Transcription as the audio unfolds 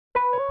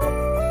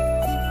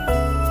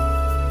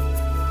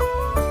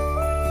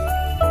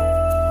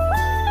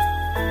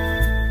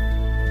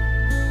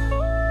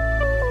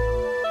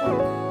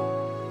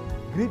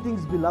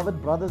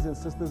beloved brothers and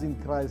sisters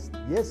in Christ.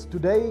 Yes,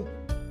 today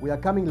we are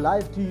coming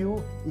live to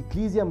you,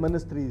 Ecclesia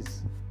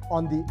Ministries,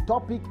 on the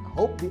topic,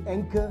 Hope the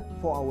Anchor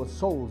for Our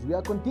Souls. We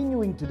are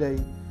continuing today,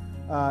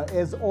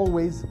 as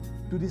always,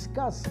 to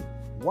discuss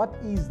what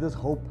is this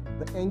hope,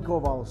 the anchor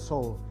of our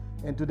soul.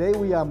 And today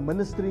we are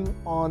ministering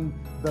on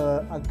the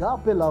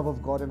agape love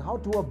of God and how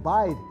to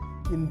abide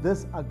in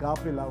this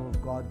agape love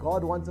of God.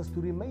 God wants us to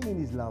remain in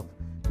His love,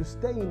 to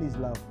stay in His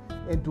love,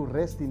 and to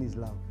rest in His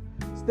love.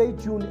 Stay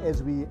tuned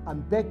as we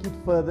unpack it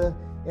further,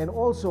 and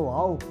also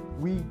how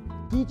we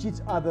teach each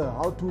other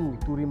how to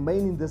remain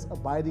in this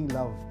abiding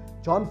love.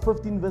 John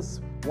 15 verse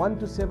 1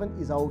 to 7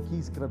 is our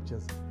key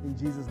scriptures. In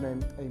Jesus'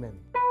 name, amen.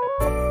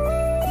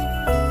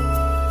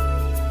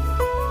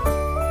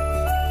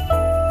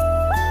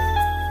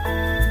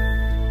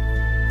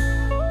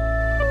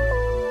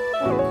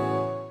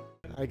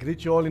 I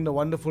greet you all in the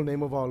wonderful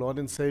name of our Lord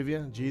and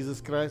Savior,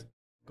 Jesus Christ.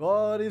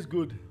 God is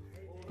good.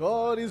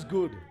 God is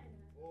good.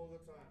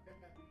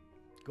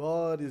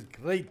 God is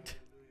great.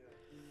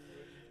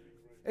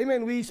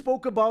 Amen. We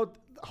spoke about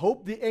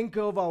hope, the anchor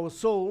of our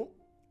soul,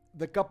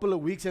 the couple of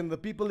weeks, and the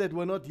people that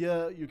were not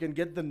here, you can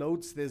get the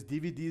notes. There's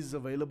DVDs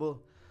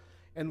available.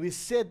 And we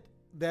said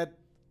that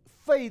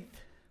faith,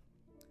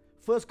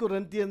 1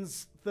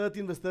 Corinthians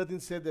 13 verse 13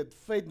 said that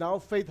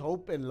faith,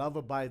 hope, and love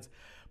abides.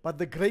 But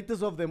the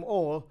greatest of them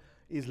all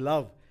is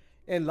love.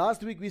 And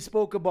last week we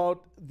spoke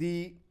about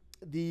the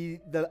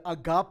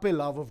agape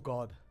love of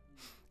God.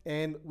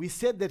 And we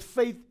said that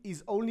faith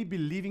is only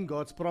believing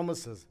God's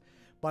promises,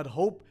 but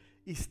hope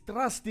is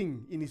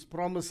trusting in His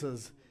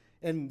promises,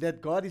 and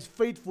that God is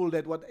faithful,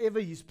 that whatever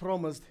He's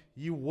promised,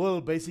 He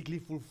will basically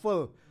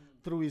fulfill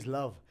through His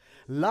love.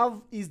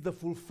 Love is the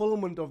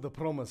fulfillment of the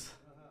promise.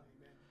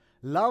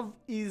 Love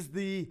is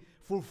the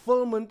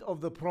fulfillment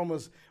of the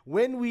promise.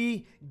 When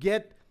we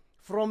get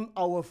from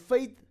our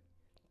faith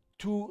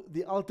to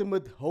the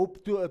ultimate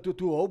hope, to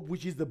hope,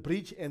 which is the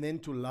bridge, and then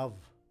to love.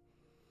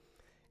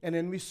 And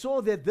then we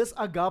saw that this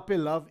agape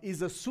love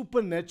is a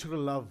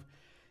supernatural love.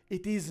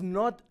 It is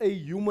not a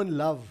human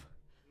love.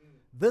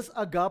 This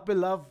agape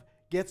love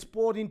gets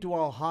poured into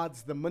our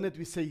hearts the minute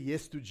we say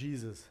yes to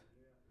Jesus.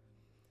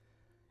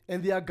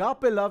 And the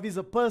agape love is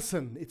a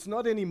person. It's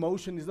not an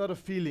emotion. It's not a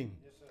feeling.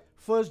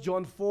 1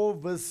 John 4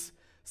 verse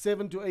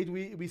 7 to 8,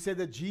 we said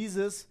that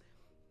Jesus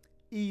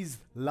is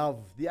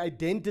love. The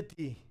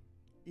identity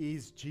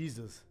is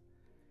Jesus.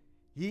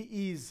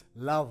 He is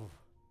love,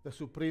 the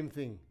supreme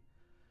thing.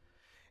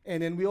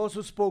 And then we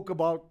also spoke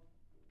about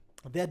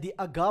that the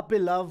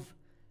agape love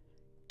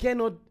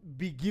cannot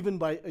be given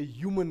by a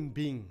human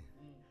being.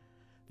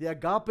 The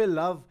agape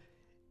love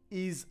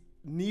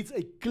needs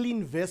a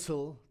clean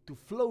vessel to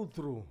flow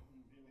through.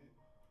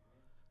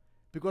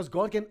 Because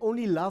God can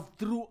only love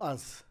through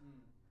us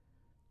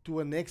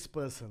to a next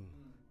person.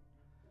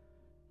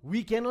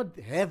 We cannot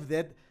have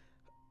that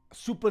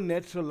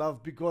supernatural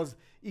love, because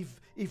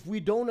if we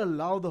don't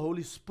allow the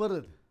Holy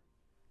Spirit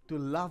to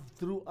love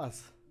through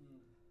us,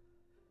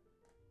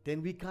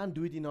 then we can't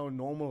do it in our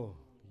normal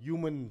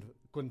human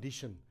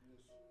condition.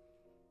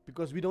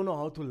 Because we don't know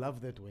how to love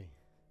that way.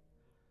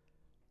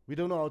 We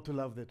don't know how to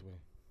love that way.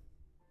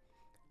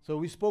 So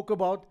we spoke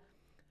about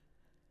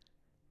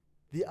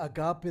the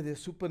agape, the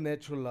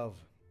supernatural love.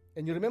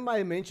 And you remember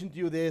I mentioned to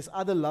you there's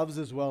other loves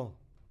as well.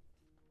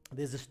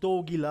 There's the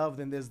storge love,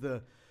 then there's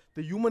the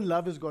human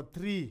love has got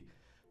three.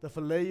 The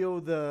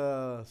phileo,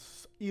 the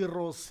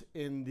eros,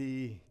 and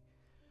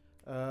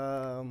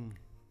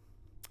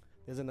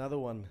there's another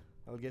one.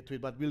 I'll get to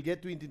it, but we'll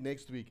get to it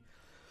next week.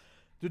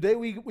 Today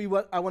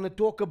I want to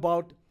talk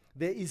about,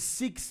 there is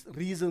 6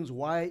 reasons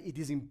why it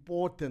is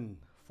important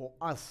for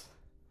us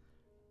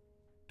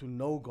to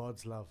know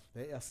God's love.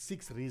 There are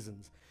 6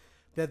 reasons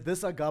that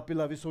this agape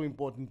love is so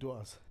important to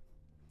us.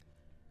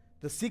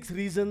 The 6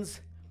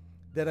 reasons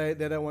that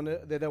I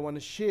want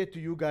to share to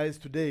you guys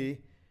today,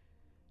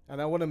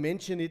 and I want to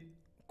mention it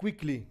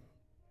quickly,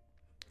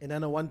 and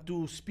then I want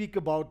to speak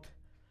about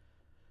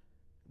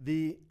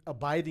the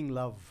abiding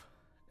love.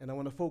 And I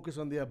want to focus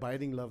on the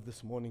abiding love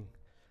this morning.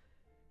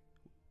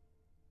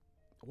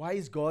 Why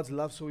is God's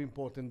love so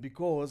important?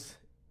 Because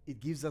it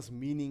gives us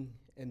meaning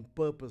and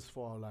purpose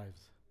for our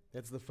lives.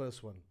 That's the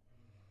first one.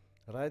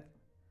 Right?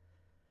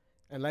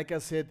 And like I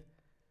said,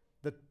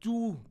 the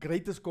 2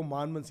 greatest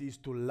commandments is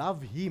to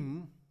love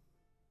Him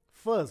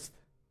first.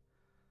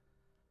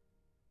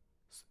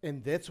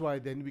 And that's why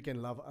then we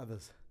can love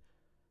others.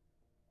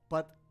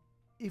 But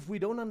if we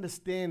don't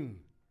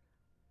understand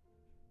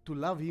to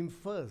love Him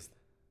first,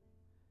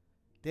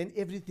 then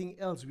everything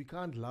else, we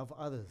can't love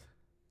others.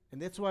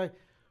 And that's why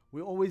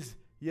we always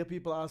hear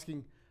people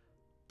asking,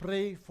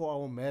 pray for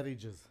our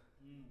marriages.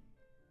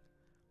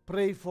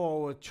 Pray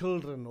for our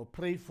children, or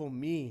pray for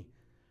me.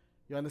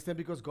 You understand?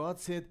 Because God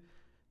said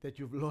that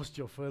you've lost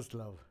your first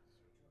love.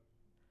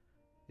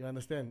 You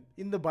understand?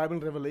 In the Bible,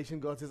 in Revelation,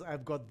 God says,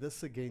 I've got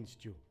this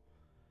against you,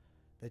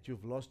 that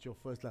you've lost your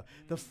first love.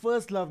 The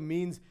first love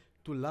means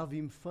to love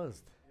Him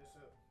first.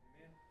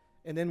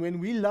 And then when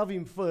we love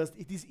Him first,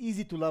 it is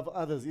easy to love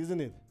others, isn't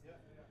it?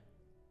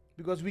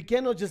 Because we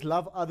cannot just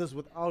love others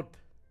without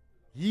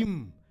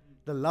Him,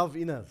 the love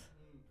in us.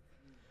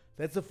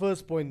 That's the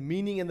first point,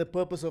 meaning and the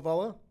purpose of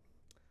our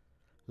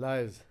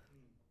lives.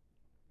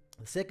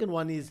 The second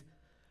one is,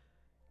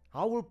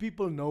 how will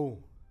people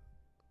know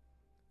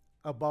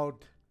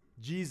about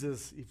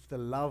Jesus if the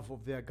love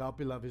of the agape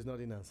love is not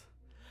in us?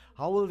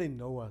 How will they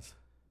know us?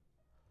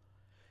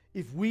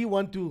 If we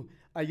want to,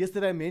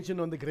 yesterday I mentioned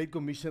on the Great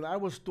Commission, I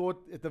was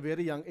taught at a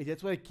very young age.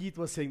 That's why Keith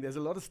was saying there's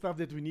a lot of stuff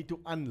that we need to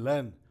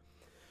unlearn.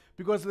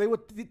 Because they were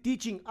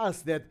teaching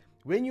us that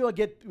when you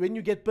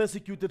get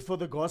persecuted for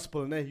the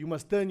gospel, you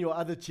must turn your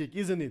other cheek,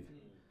 isn't it?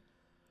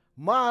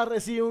 Maar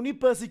as jy hom nie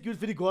persecute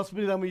vir die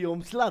gospel, dan moet jy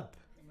hom slat.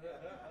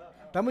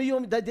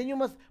 Then you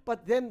must,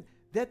 but then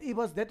that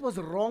was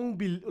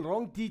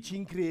wrong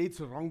teaching creates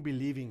wrong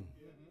believing.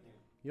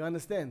 You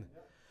understand?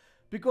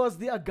 Because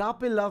the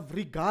agape love,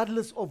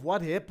 regardless of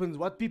what happens,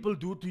 what people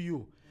do to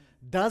you,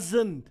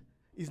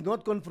 is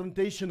not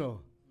confrontational,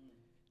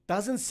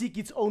 doesn't seek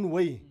its own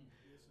way,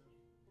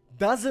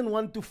 doesn't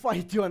want to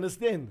fight, you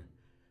understand?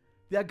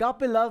 The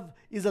agape love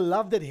is a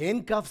love that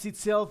handcuffs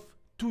itself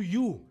to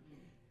you.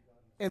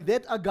 And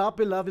that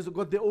agape love has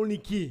got the only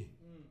key.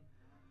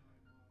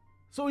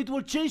 So it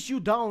will chase you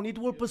down, it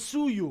will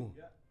pursue you.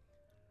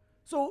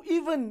 So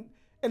and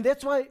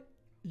that's why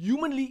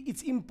humanly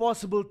it's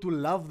impossible to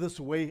love this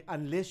way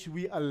unless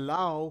we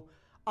allow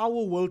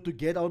our will to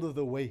get out of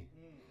the way.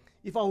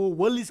 If our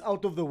will is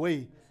out of the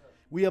way,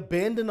 we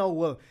abandon our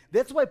will.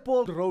 That's why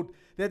Paul wrote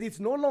that it's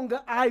no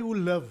longer I who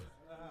live,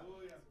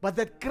 but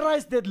that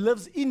Christ that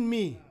lives in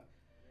me.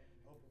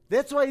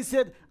 That's why he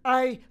said,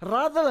 I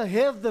rather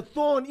have the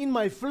thorn in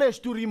my flesh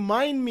to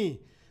remind me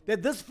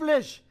that this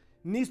flesh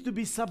needs to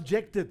be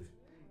subjected,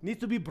 needs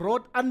to be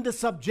brought under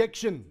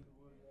subjection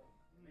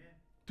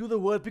to the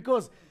word,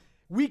 because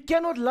we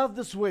cannot love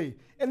this way.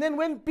 And then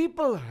when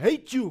people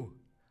hate you,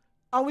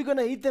 are we going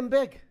to hate them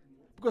back?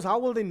 Because how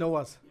will they know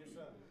us?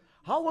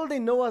 How will they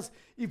know us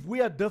if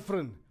we are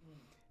different?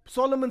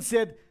 Solomon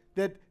said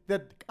that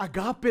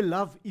agape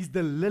love is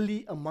the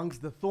lily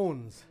amongst the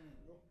thorns.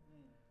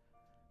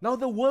 Now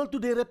the world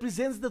today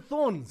represents the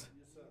thorns.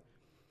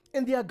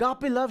 And the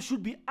agape love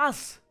should be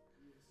us.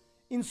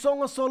 In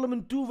Song of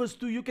Solomon 2 verse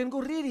 2, you can go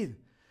read it.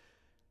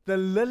 The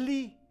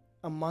lily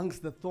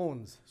amongst the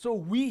thorns. So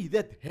we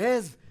that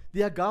has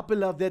the agape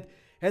love, that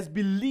has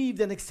believed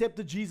and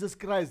accepted Jesus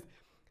Christ,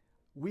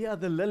 we are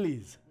the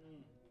lilies.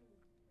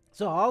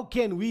 So how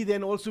can we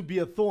then also be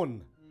a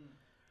thorn?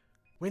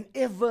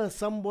 Whenever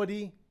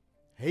somebody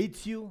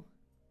hates you,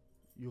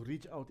 you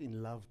reach out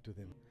in love to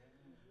them.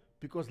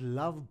 Because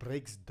love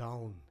breaks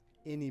down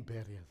any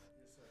barriers.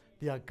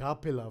 The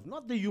agape love,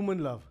 not the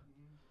human love.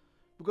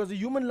 Because the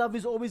human love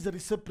is always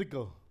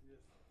reciprocal.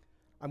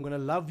 I'm going to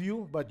love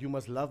you, but you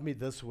must love me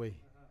this way.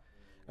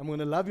 I'm going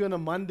to love you on a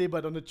Monday,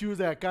 but on a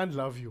Tuesday I can't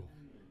love you.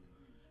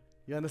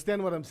 You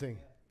understand what I'm saying?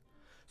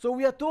 So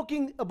we are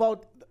talking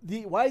about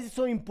why is it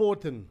so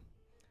important?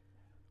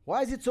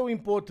 Why is it so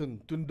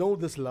important to know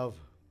this love?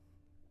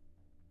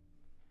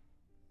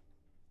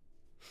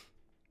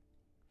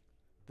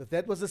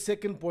 That was the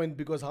second point,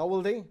 because how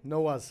will they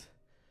know us?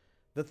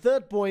 The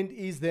third point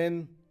is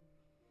then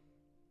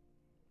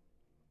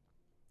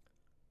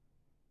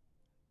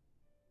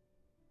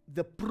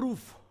the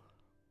proof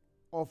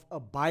of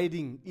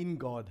abiding in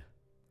God,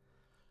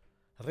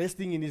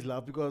 resting in His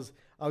love, because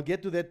I'll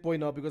get to that point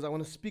now, because I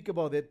want to speak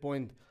about that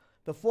point.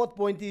 The fourth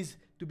point is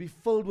to be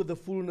filled with the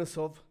fullness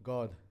of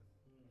God.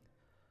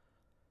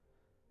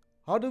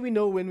 How do we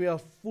know when we are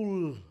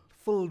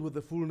filled with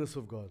the fullness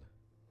of God?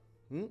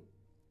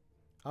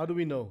 How do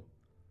we know?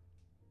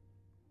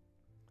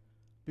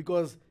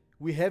 Because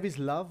we have His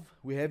love,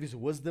 we have His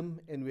wisdom,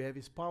 and we have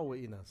His power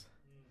in us.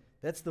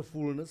 That's the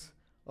fullness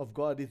of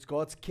God. It's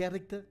God's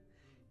character,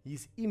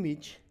 His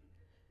image,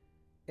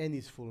 and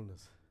His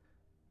fullness.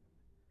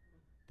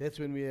 That's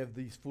when we have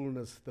this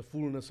fullness, the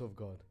fullness of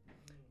God.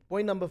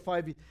 Point number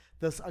 5,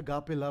 this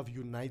agape love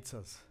unites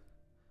us.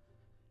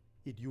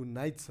 It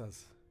unites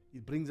us.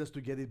 It brings us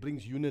together. It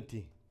brings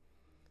unity.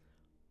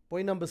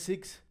 Point number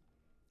 6,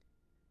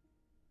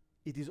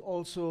 it is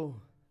also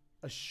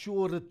a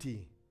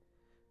surety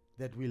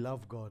that we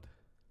love God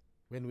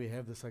when we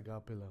have this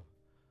agape love.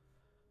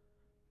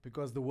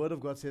 Because the Word of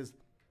God says,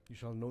 you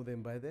shall know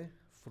them by their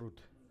fruit.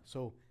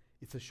 So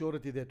it's a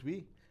surety that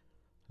we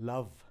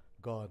love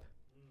God.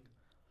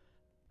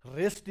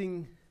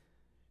 Resting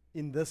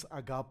in this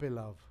agape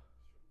love.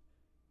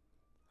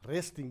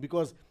 Resting,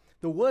 because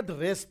the word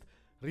rest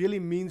really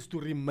means to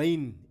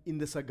remain in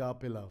this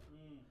agape love.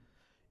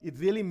 It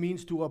really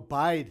means to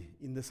abide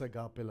in this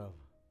agape love.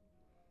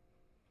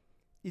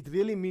 It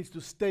really means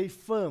to stay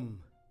firm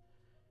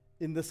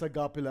in this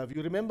agape love.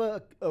 You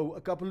remember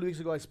a couple of weeks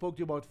ago I spoke to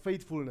you about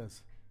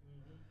faithfulness.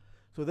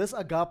 So this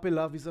agape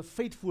love is a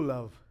faithful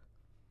love.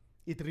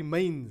 It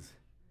remains.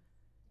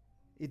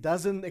 It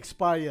doesn't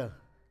expire.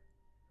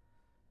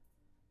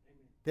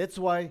 That's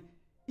why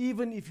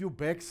even if you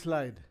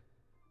backslide,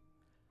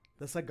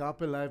 this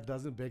agape life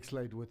doesn't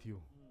backslide with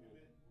you.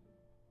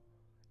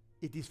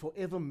 It is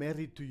forever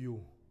married to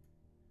you.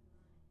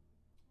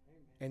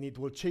 And it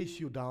will chase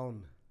you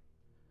down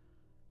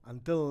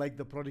until, like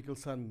the prodigal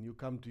son, you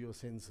come to your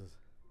senses.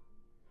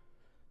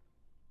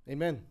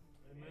 Amen.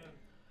 Amen.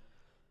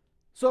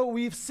 So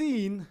we've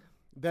seen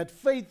that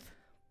faith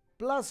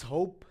plus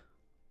hope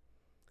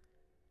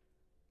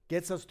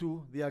gets us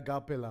to the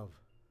agape love.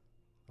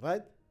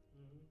 Right?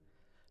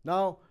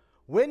 Now,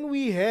 when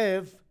we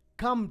have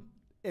come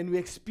and we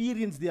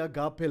experience the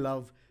agape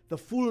love, the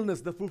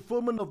fullness, the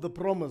fulfillment of the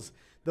promise,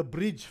 the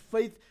bridge,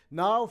 faith,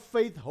 now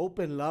faith, hope,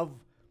 and love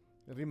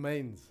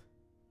remains.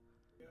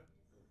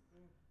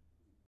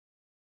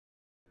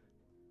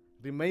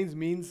 Remains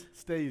means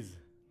stays.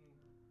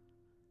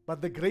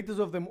 But the greatest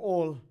of them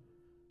all,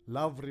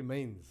 love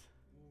remains.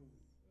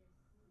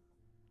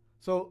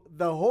 So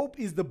the hope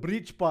is the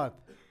bridge part.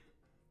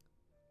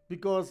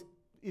 Because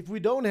if we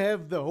don't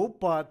have the hope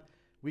part,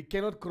 we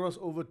cannot cross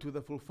over to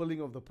the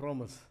fulfilling of the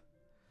promise,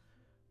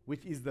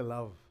 which is the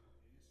love.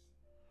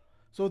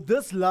 So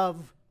this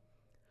love,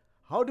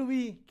 how do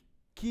we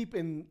keep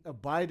and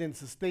abide and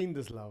sustain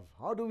this love?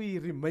 How do we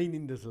remain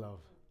in this love?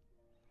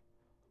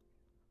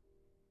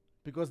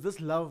 Because this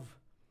love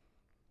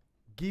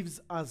gives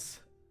us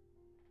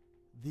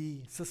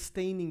the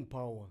sustaining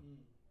power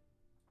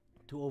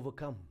to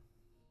overcome.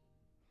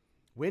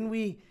 When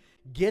we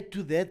get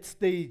to that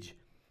stage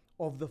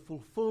of the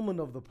fulfillment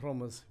of the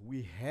promise,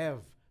 we have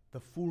the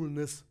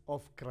fullness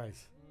of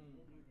Christ.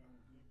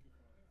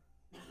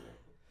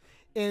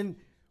 And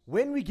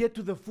when we get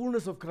to the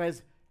fullness of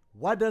Christ,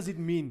 what does it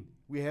mean?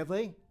 We have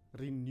a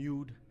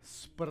renewed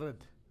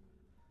spirit.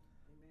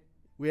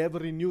 We have a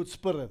renewed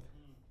spirit.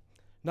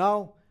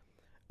 Now,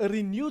 a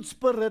renewed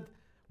spirit,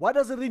 what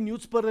does a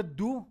renewed spirit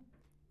do?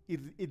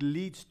 It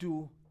leads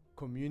to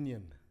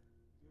communion.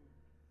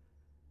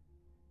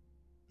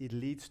 It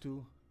leads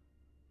to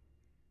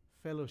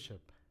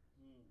fellowship.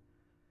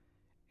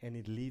 And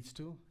it leads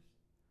to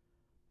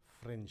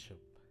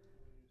friendship.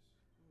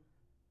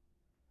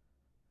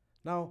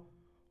 Now,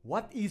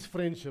 what is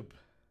friendship?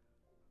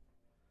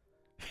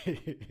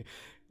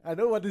 I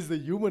know what is the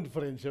human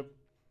friendship,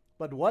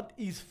 but what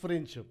is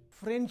friendship?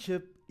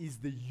 Friendship is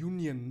the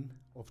union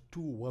of two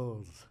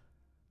worlds.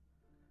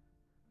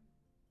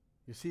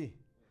 You see,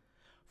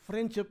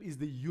 friendship is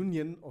the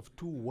union of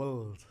two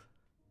worlds.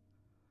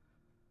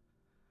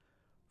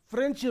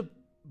 Friendship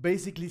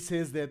basically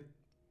says that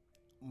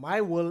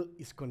my will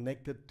is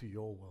connected to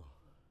your will.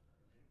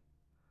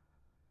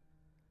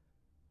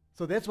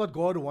 So that's what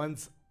God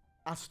wants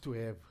us to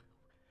have.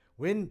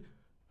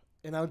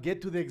 And I'll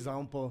get to the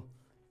example,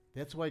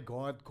 that's why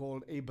God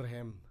called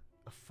Abraham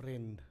a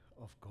friend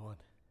of God.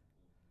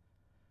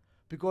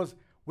 Because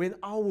when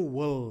our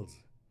wills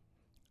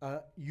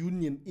are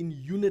in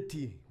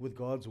unity with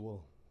God's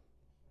will,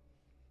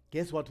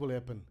 guess what will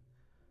happen?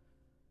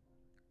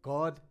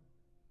 God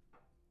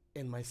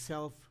and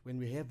myself, when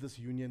we have this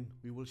union,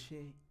 we will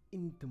share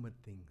intimate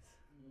things.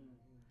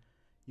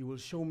 You will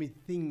show me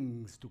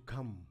things to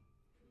come.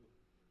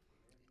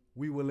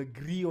 We will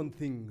agree on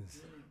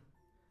things.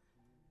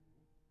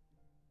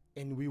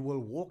 And we will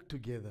walk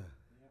together.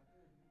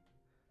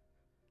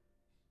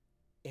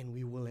 And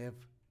we will have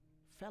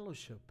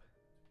fellowship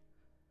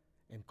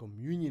and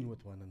communion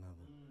with one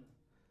another.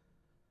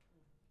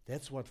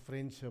 That's what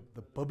friendship,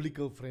 the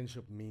biblical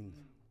friendship means.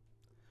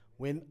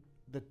 When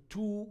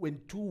two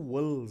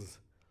wills,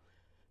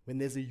 when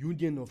there's a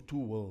union of two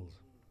wills.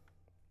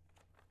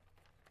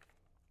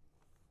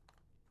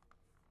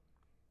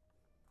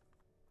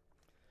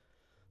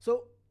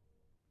 So,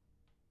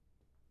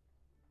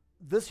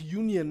 this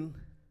union,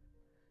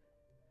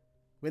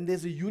 when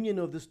there's a union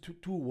of these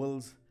two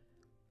wills,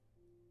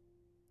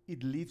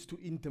 it leads to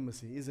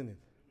intimacy, isn't it?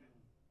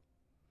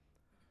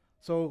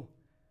 So,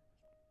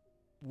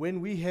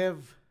 when we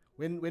have,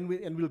 and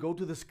we'll go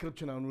to the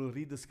scripture now and we'll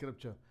read the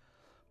scripture,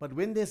 but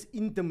when there's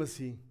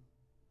intimacy,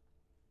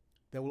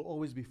 there will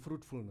always be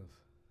fruitfulness.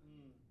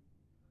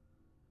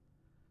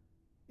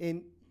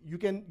 And you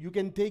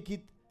can take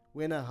it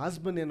when a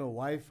husband and a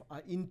wife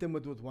are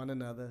intimate with one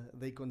another,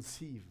 they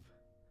conceive.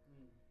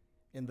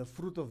 And the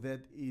fruit of that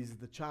is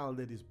the child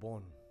that is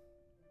born.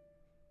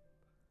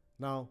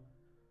 Now,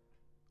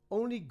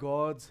 only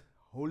God's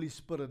Holy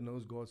Spirit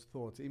knows God's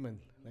thoughts. Amen.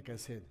 Like I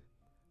said.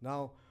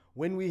 Now,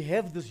 when we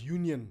have this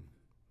union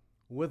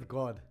with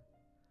God,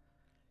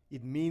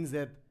 it means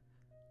that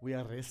we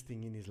are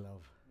resting in His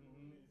love.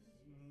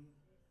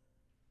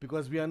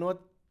 Because we are not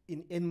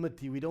in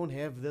enmity. We don't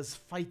have this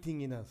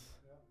fighting in us.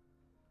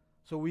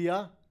 So we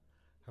are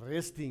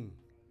resting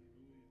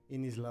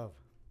in His love.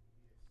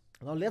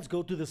 Now let's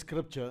go to the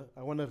scripture.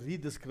 I want to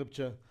read the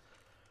scripture.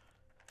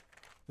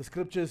 The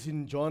scripture is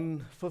in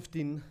John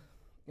 15,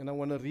 and I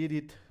want to read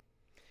it.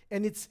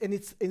 And it's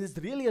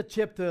really a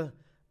chapter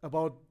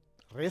about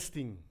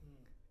resting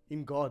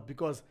in God,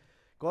 because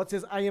God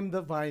says, I am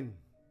the vine.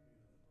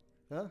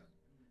 Huh?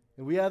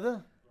 And we are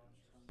the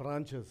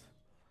branches.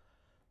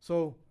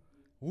 So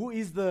who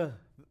is the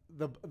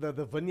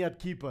vineyard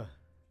keeper?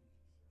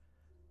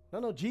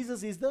 No,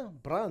 Jesus is the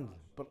branch,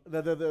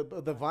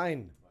 the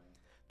vine.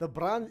 The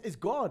branch is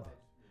God.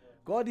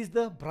 God is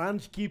the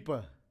branch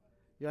keeper.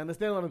 You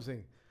understand what I'm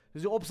saying?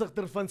 Dis die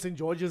opsigter van St.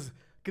 George's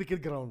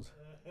cricket grounds.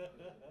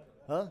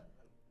 Huh?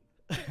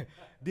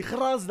 Die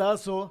gras daar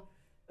so.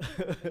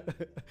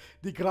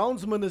 Die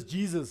groundsman is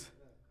Jesus.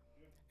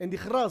 En die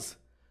gras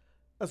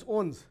is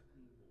ons.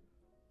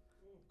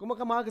 Kom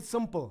ek maak het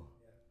simple.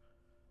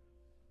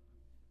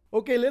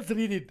 Okay, let's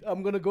read it.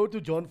 I'm going to go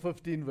to John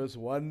 15 verse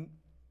 1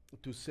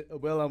 to say,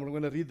 well, I'm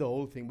going to read the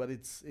whole thing, but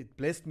it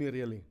blessed me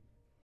really.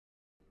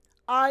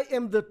 I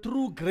am the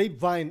true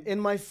grapevine,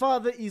 and my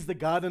Father is the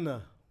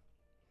gardener.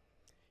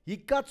 He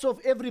cuts off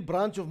every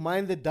branch of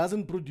mine that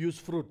doesn't produce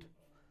fruit,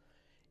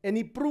 and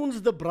he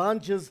prunes the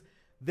branches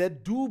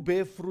that do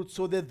bear fruit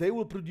so that they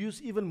will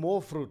produce even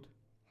more fruit.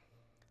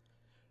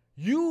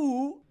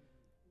 You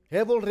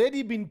have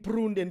already been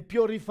pruned and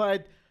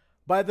purified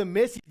by the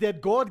message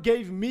that God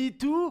gave me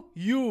to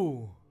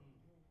you.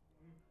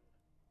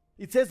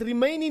 It says,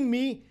 remain in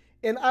me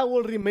and I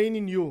will remain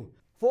in you.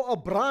 For a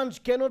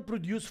branch cannot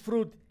produce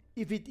fruit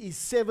if it is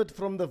severed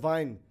from the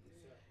vine.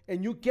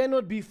 And you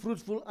cannot be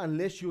fruitful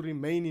unless you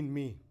remain in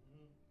me.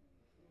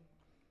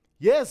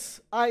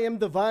 Yes, I am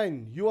the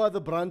vine, you are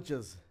the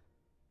branches.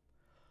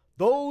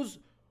 Those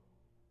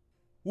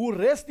who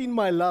rest in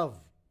my love,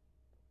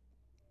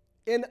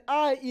 and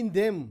I in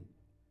them,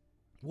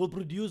 will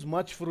produce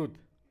much fruit.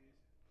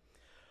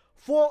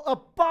 For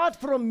apart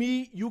from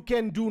me, you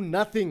can do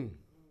nothing.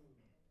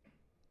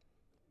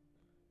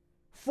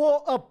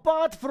 For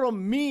apart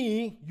from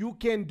me, you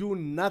can do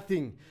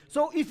nothing.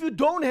 So if you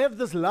don't have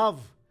this love,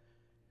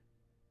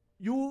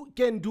 you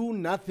can do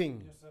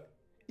nothing. Yes, sir.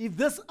 If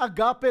this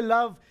agape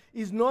love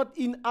is not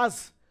in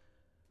us,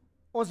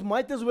 ons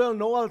might as well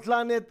know al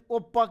klaar net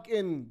oppak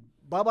en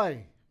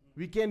bye-bye.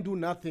 We can do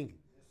nothing.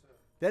 Yes,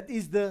 That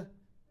is the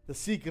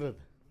secret.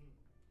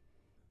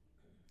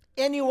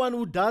 Anyone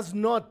who does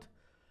not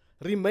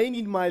remain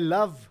in my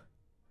love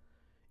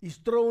is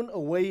thrown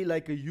away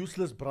like a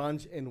useless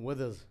branch and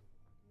withers.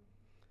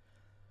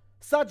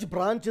 Such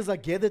branches are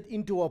gathered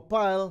into a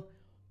pile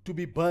to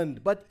be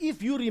burned. But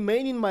if you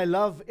remain in my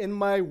love and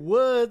my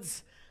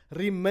words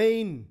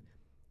remain,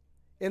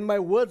 and my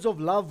words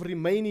of love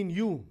remain in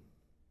you,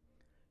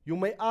 you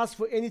may ask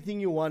for anything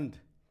you want,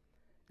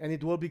 and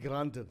it will be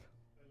granted.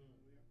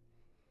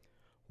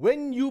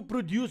 When you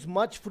produce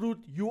much fruit,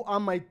 you are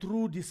my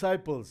true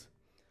disciples.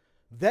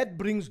 That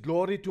brings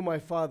glory to my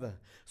Father.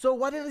 So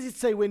what does it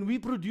say? When we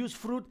produce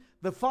fruit,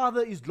 the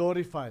Father is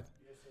glorified.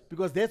 Yes, sir.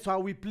 Because that's how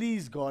we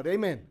please God.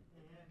 Amen.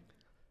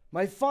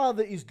 My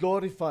Father is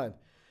glorified.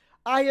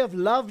 I have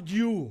loved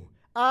you.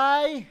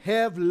 I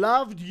have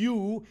loved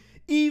you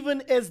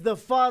even as the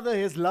Father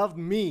has loved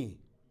me.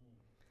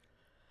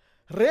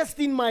 Rest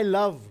in my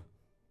love.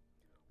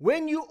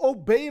 When you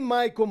obey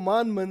my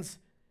commandments,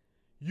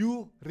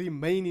 you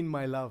remain in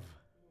my love.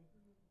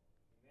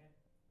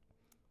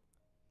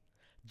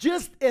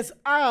 Just as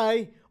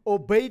I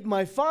obeyed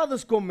my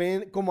Father's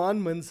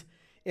commandments,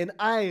 and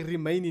I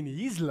remain in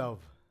his love.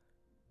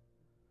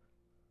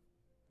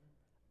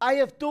 I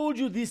have told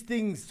you these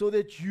things so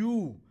that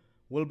you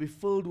will be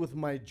filled with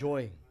my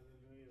joy.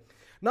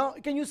 Now,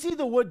 can you see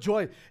the word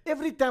joy?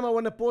 Every time I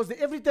want to pause there,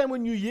 every time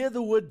when you hear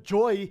the word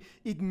joy,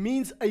 it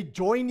means a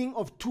joining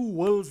of two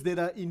worlds that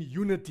are in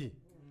unity.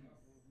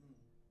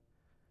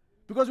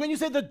 Because when you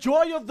say the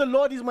joy of the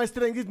Lord is my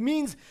strength, it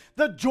means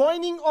the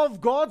joining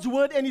of God's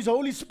word and his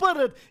Holy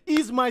Spirit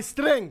is my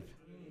strength.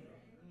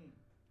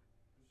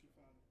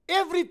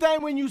 Every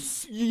time when you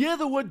hear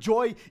the word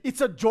joy,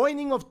 it's a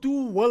joining of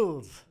two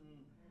worlds.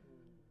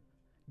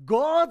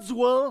 God's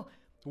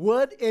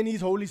word and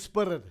his Holy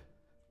Spirit.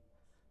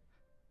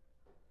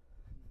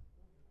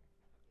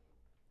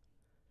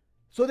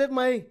 So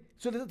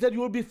that you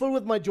will be filled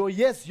with my joy.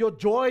 Yes, your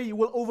joy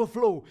will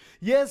overflow.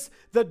 Yes,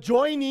 the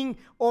joining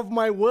of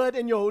my word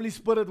and your Holy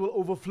Spirit will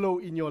overflow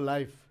in your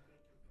life.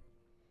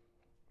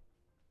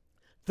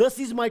 This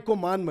is my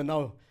commandment.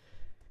 Now,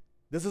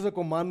 this is a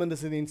commandment, this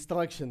is an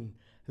instruction.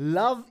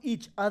 Love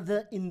each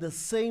other in the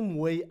same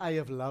way I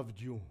have loved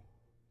you.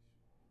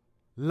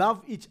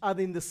 Love each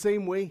other in the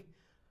same way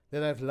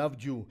that I have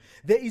loved you.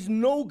 There is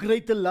no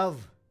greater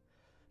love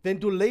than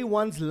to lay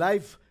one's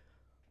life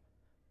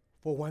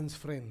for one's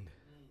friend.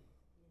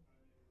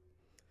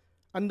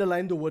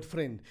 Underline the word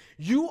friend.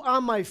 You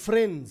are my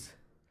friends.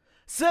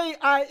 Say,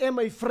 I am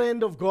a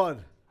friend of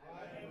God.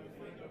 I am a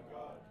friend of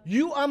God.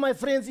 You are my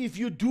friends if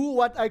you do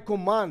what I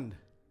command.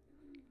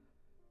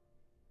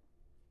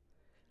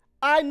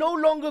 I no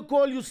longer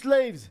call you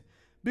slaves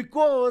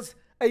because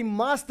a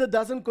master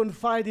doesn't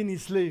confide in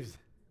his slaves.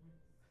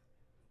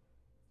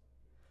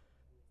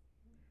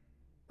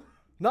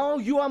 Now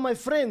you are my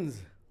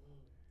friends.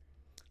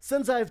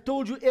 Since I have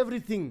told you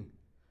everything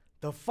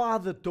the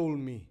Father told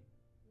me.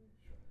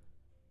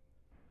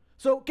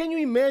 So can you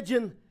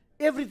imagine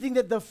everything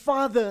that the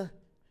Father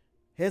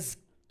has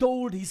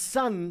told his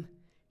Son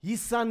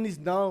is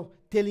now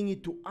telling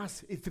it to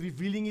us. It's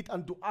revealing it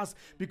unto us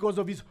because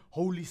of his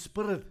Holy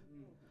Spirit.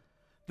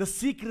 The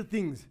secret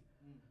things.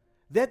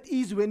 That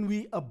is when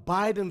we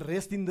abide and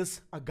rest in this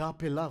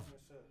agape love.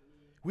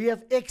 We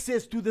have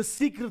access to the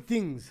secret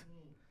things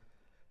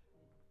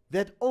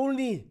that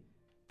only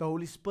the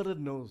Holy Spirit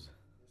knows.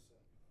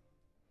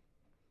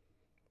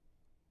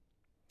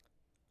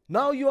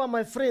 Now you are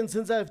my friend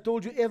since I have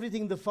told you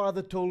everything the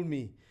Father told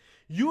me.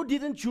 You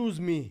didn't choose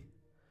me.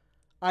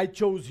 I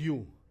chose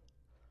you.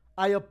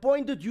 I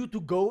appointed you to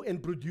go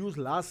and produce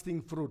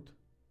lasting fruit,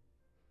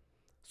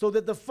 so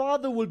that the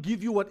Father will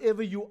give you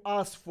whatever you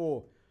ask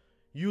for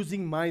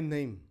using my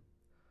name.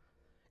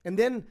 And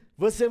then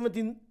verse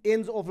 17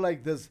 ends off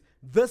like this.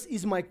 This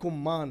is my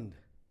command.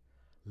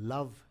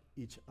 Love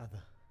each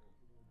other.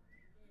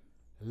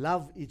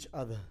 Love each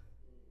other.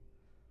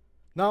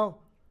 Now,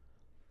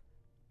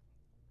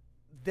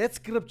 that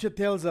scripture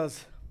tells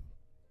us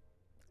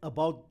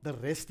about the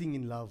resting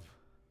in love.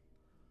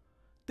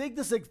 Take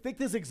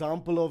this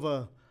example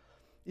of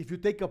if you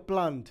take a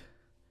plant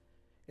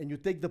and you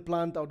take the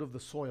plant out of the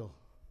soil.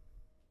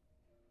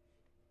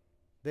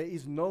 There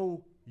is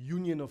no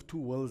union of two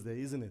worlds there,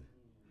 isn't it?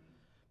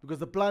 Because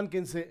the plant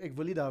can say, ek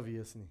wil nie daar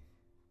wees nie.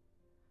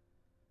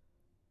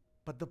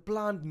 But the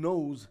plant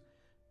knows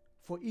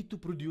for it to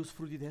produce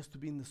fruit, it has to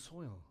be in the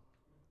soil.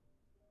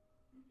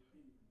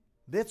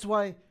 That's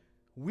why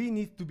we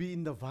need to be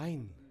in the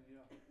vine.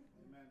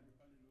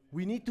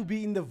 We need to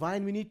be in the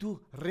vine. We need to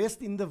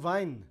rest in the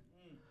vine.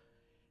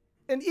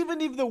 And even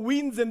if the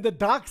winds and the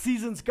dark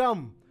seasons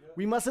come,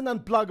 we mustn't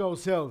unplug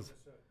ourselves.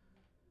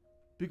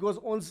 Because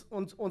ons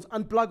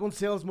unplug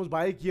ourselves mos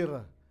baie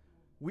kere.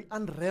 We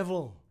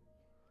unravel.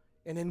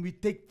 And then we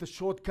take the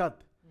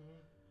shortcut.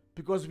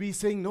 Because we're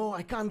saying, no,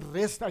 I can't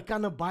rest. I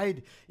can't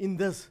abide in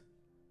this.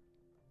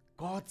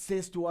 God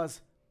says to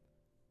us,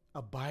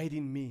 abide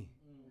in me.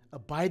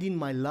 Abide in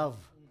my love.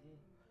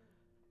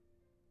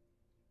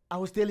 I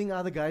was telling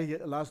other guy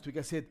last week,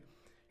 I said,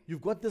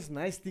 you've got this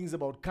nice things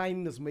about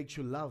kindness makes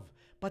you love.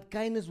 But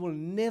kindness will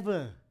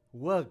never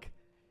work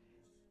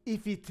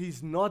if it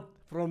is not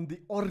from the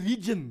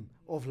origin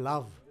of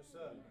love. Yes,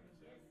 sir.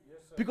 Yes,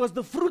 sir. Because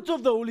the fruit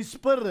of the Holy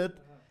Spirit,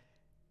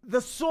 the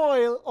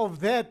soil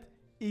of that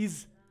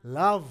is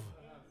love.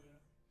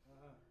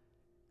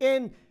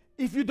 And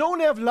if you don't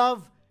have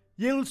love,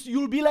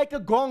 you'll be like a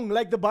gong,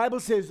 like the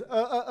Bible says,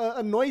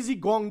 a noisy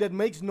gong that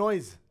makes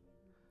noise.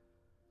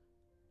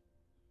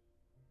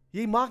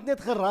 Jy maak net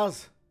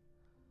geras.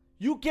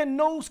 You can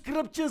know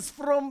scriptures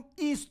from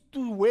east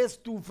to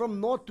west,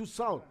 from north to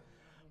south.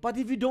 But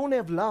if you don't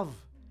have love,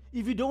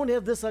 if you don't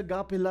have this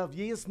agape love,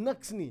 jy is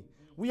niks nie.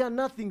 We are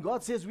nothing.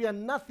 God says we are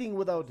nothing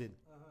without it.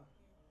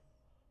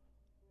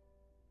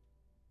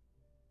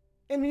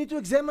 And we need to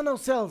examine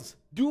ourselves.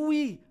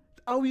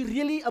 Are we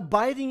really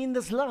abiding in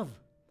this love?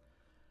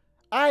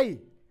 I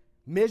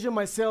measure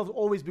myself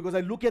always because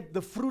I look at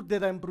the fruit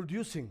that I'm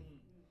producing.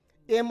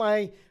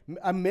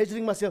 I'm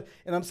measuring myself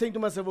and I'm saying to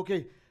myself,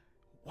 okay,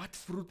 what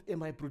fruit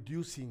am I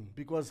producing?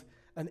 Because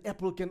an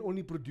apple can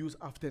only produce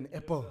after an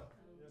apple. Yes,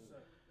 sir.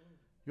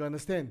 You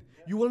understand?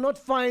 You will not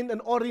find an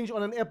orange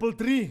on an apple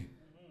tree.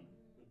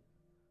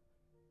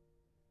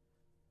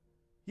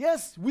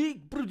 Yes, we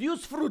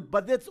produce fruit,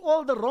 but that's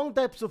all the wrong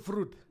types of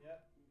fruit. Yeah.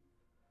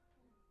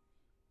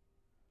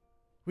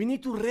 We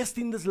need to rest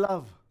in this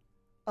love.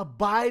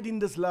 Abide in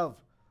this love.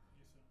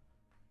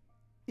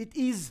 It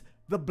is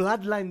the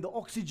bloodline, the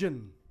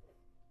oxygen.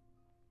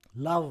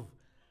 Love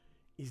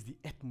is the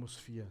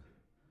atmosphere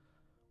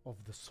of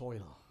the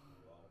soil.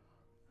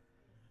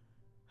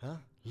 Huh?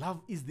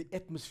 Love is the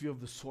atmosphere of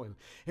the soil.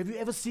 Have you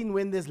ever seen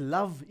when there's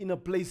love in a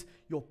place,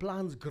 your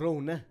plants grow?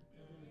 Né?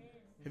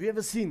 Have you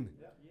ever seen?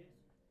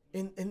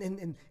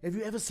 And have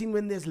you ever seen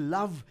when there's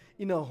love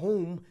in a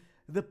home,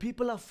 the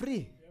people are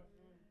free?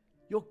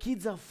 Your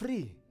kids are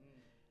free.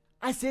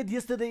 I said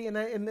yesterday,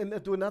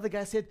 and to another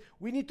guy, I said,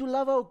 we need to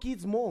love our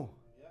kids more.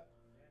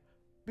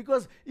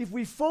 Because if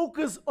we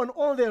focus on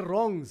all their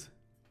wrongs,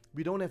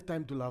 we don't have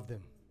time to love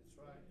them.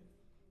 That's right.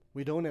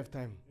 We don't have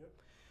time.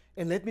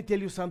 And let me tell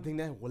you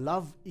something,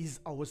 love is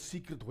our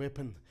secret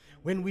weapon.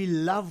 When we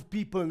love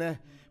people,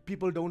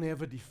 people don't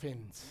have a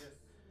defense. Yes.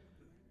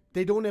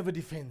 They don't have a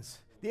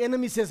defense. The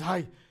enemy says,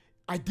 hi,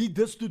 I did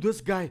this to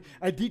this guy,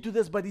 I did to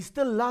this, but he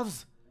still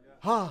loves.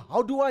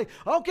 How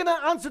can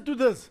I answer to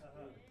this?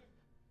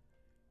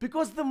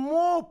 Because the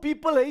more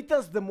people hate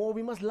us, the more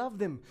we must love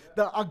them.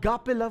 The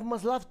agape love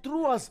must love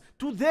through us,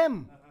 to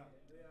them.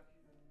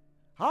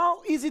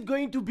 How is it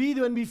going to be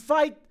when we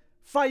fight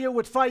fire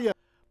with fire?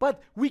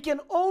 But we can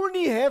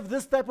only have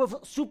this type of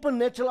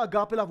supernatural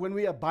agape love when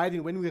we abide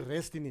in, when we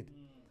rest in it.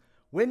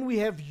 When we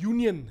have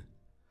union.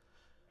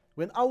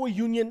 When our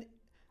union,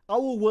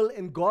 our will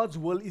and God's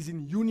will is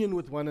in union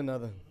with one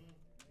another.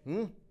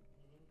 And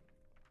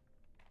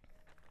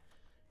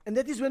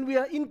that is when we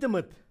are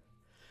intimate.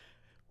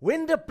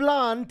 When the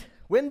plant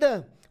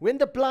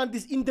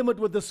is intimate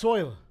with the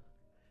soil,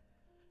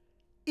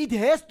 it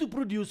has to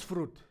produce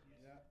fruit.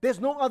 There's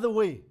no other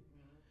way.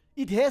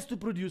 It has to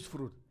produce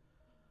fruit.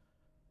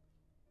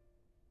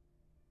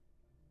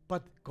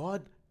 But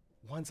God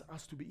wants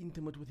us to be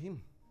intimate with Him.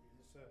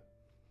 Yes,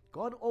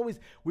 sir.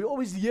 We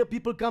always hear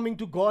people coming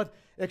to God,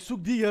 ek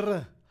soek die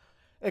Here.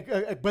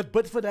 Ek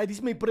bid vir hy,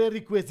 dis my prayer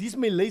request, dis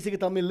my lys, ek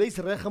het al my lys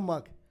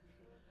reggemaak.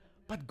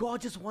 But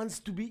God just wants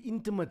to be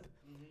intimate.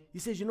 He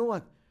says, you know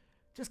what?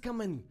 Just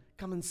come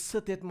and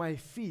sit at my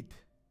feet.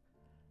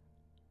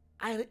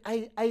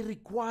 I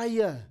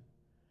require,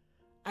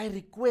 I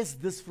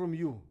request this from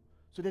you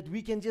so that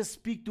we can just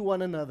speak to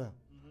one another,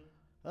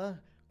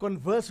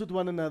 converse with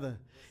one another.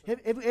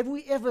 Have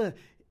we ever,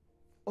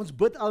 ons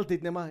bid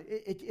altyd, nee maar,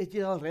 het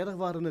jy al regtig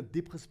waar in 'n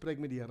diep gesprek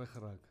met die Here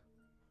geraak?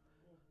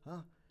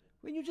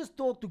 When you just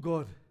talk to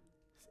God,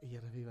 sê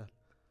Here, weet wat?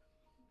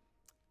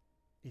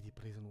 Die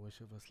praise and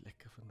worship was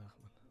lekker vandag,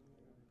 man.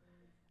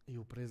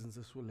 Your presence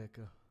is so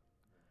lekker.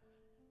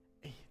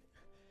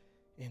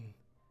 En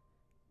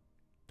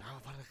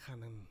daar waar ek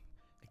gaan en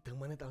ek dink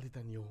maar net altyd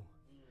aan jou.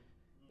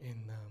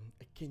 En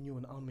ek ken jou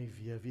in al my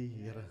weë,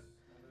 Here.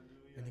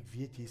 En ek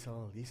weet jy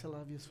sal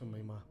daar wees vir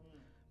my, maar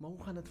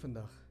hoe gaan dit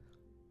vandag?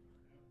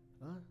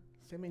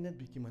 Sê my net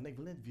bietjie, man. Ek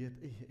wil net weet,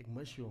 ek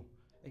mis jou.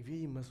 Ek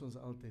weet jy mis ons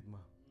altyd,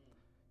 maar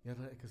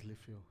Here, ek is lief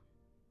vir jou.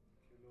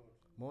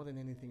 More than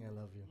anything, I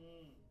love you.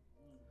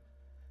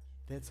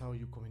 That's how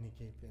you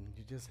communicate, and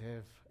you just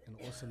have an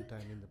awesome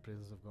time in the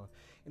presence of God.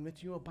 And when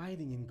you're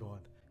abiding in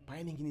God,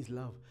 abiding in His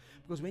love.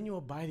 Because when you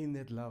abide in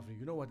that love,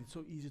 you know what? It's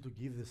so easy to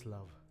give this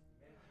love.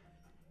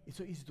 It's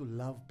so easy to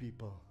love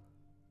people.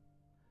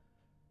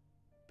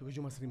 Because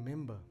you must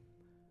remember,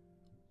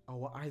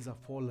 our eyes are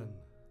fallen.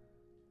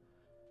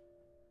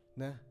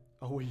 Nah?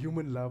 Our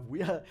human love,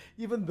 we are,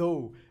 even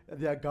though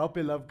the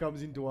agape love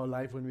comes into our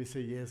life when we say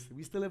yes,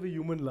 we still have a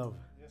human love.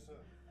 Yes, sir.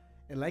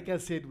 And like I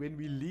said, when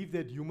we leave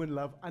that human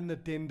love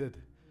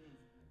unattended,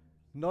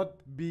 not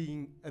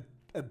being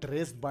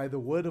addressed by the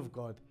word of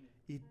God,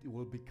 it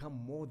will become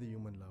more the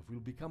human love. We'll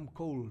become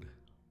cold.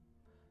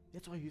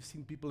 That's why you've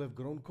seen people have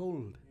grown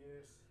cold.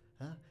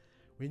 Yes.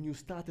 When you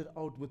started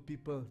out with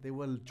people, they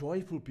were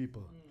joyful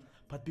people.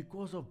 But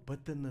because of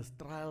bitterness,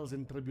 trials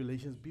and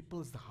tribulations,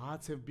 people's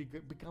hearts have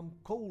become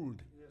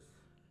cold. Yes.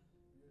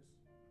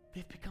 Yes.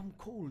 They've become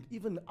cold.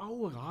 Even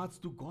our hearts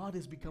to God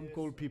has become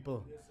cold,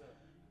 people. Yes, sir.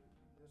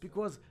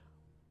 Because,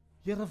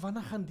 Here,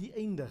 wanneer gaan die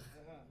eindig?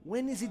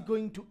 When is it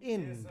going to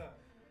end? Yes, sir.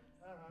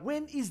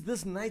 When is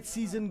this night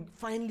season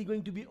finally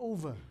going to be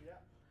over? Yeah.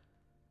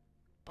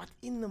 But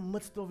in the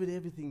midst of it,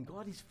 everything,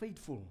 God is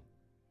faithful.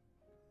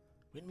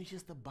 When we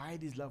just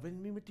abide His love,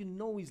 when we get to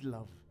know His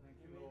love,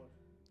 Thank you, Lord.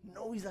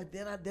 know is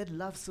that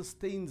love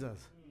sustains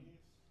us.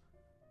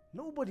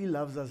 Nobody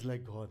loves us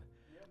like God.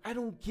 I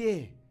don't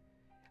care.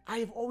 I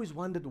have always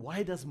wondered,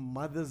 why does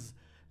mothers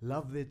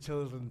love their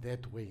children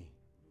that way?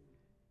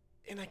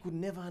 And I could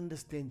never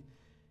understand.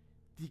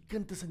 Die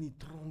kind is in die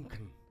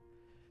tronken.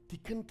 Die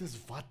kind is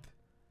wat?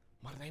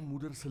 Maar die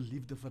moeder se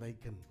liefde vir hy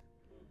kind.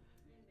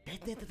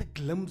 Dit net 'n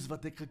glimpse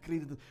wat ek gekry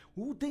het.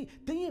 Hoe think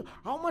you,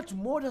 how much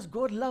more does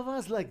God love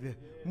us like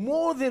that?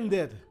 More than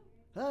that.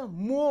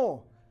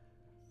 More.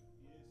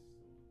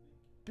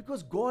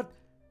 Because God,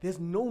 there's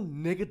no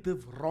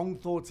negative, wrong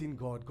thoughts in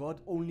God.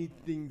 God only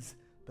thinks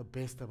the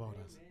best about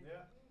us.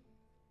 Yeah.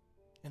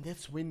 And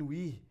that's when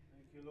we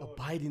Thank you, Lord.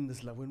 abide in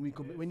this love,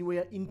 when we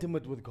are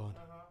intimate with God.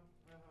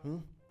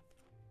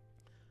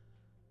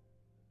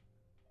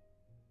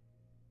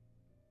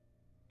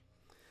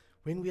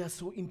 When we are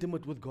so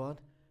intimate with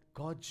God,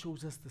 God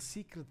shows us the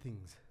secret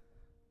things.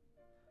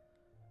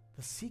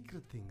 The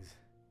secret things.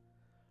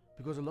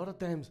 Because a lot of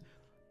times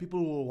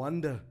people will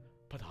wonder,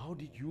 but how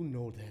did you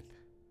know that?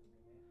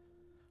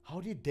 How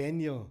could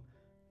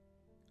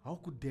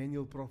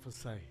Daniel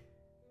prophesy?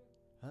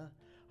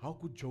 How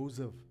could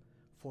Joseph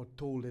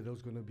foretold that there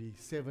was going to be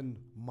 7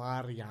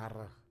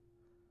 jare?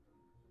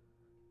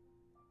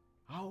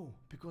 How?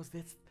 Because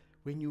that's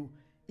when you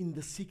in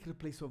the secret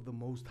place of the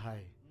Most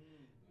High.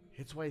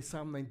 That's why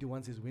Psalm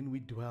 91 says, when we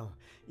dwell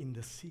in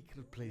the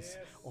secret place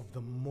of the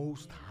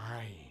Most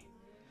High,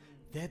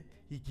 that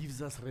He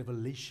gives us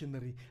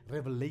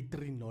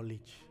revelatory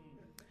knowledge.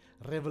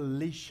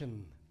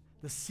 Revelation,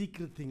 the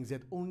secret things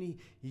that only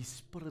His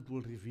Spirit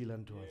will reveal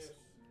unto us.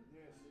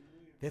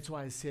 That's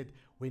why I said,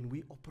 when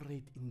we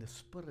operate in the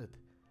Spirit,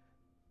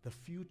 the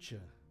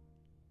future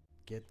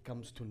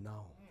comes to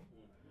now.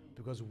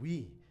 Because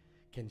we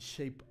can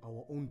shape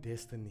our own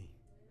destiny.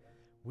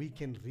 We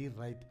can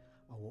rewrite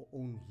our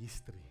own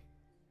history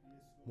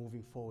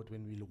moving forward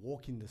when we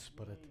walk in the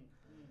Spirit,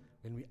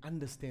 when we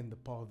understand the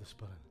power of the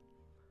Spirit.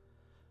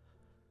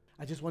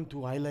 I just want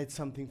to highlight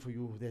something for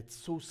you that's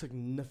so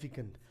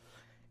significant.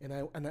 And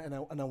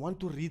I want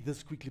to read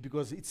this quickly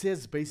because it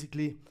says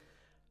basically,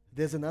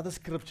 there's another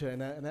scripture,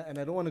 and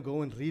I don't want to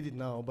go and read it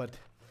now, but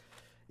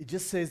it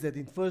just says that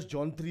in 1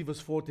 John 3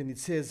 verse 14, it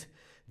says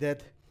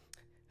that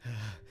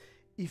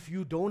if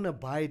you don't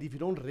abide, if you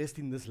don't rest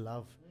in this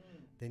love,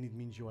 then it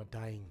means you are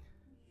dying.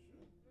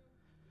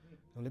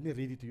 Now let me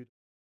read it to you.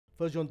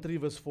 1 John 3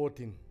 verse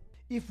 14.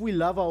 If we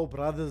love our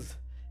brothers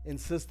and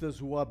sisters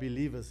who are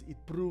believers, it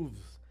proves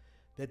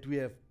that we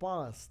have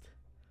passed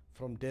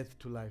from death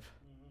to life.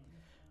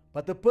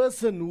 But the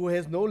person who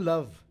has no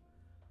love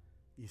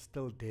is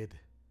still dead.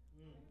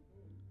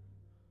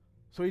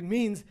 So it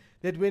means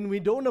that when we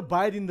don't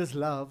abide in this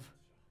love,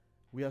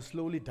 we are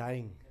slowly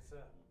dying. Yes,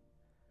 sir.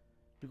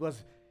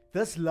 Because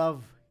this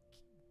love,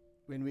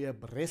 when we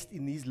rest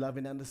in His love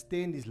and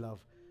understand His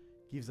love,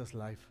 gives us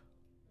life.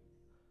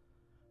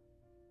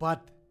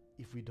 But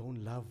if we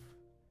don't love,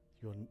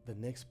 the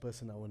next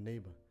person, our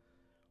neighbor.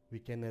 We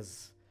can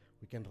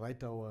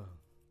write our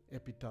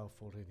epitaph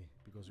already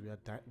because we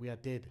are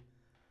dead.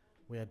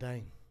 We are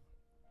dying.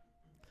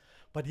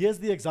 But here's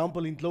the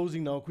example in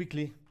closing now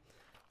quickly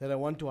that I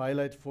want to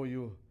highlight for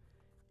you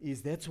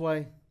is that's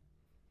why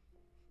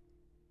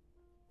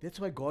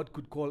God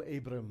could call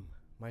Abram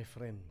my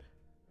friend.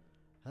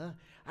 Huh?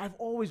 I've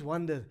always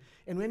wondered.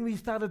 And when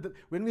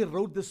we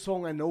wrote this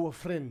song, I Know a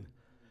Friend.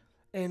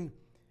 And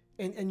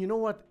you know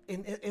what?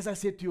 And as I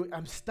said to you,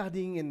 I'm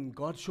studying and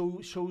God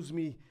shows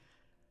me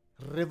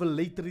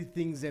revelatory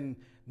things. And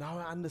now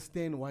I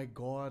understand why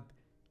God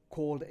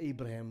called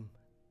Abraham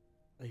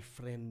a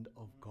friend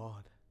of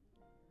God.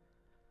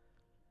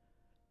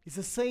 It's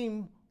the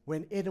same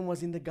when Adam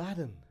was in the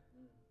garden.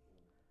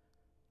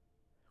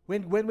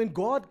 When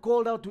God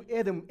called out to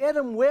Adam,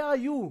 Adam, where are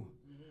you?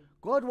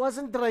 God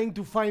wasn't trying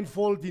to find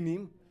fault in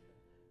him.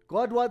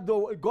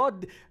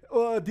 God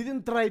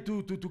didn't try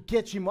to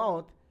catch him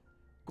out.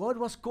 God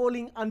was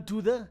calling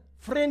unto the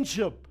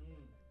friendship.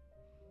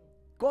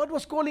 God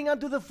was calling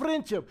unto the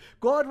friendship.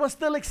 God was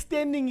still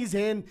extending his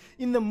hand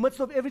in the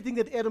midst of everything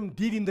that Adam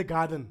did in the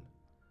garden.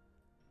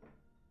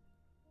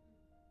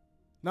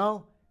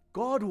 Now,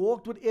 God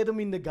walked with Adam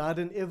in the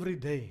garden every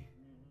day.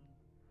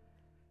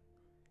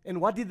 And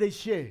what did they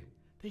share?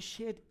 They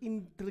shared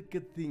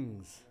intricate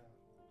things.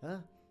 Huh?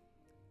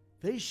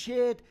 They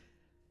shared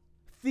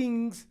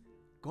things.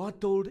 God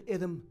told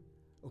Adam,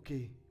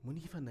 okay,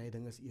 moenie van my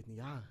dinges eet nie.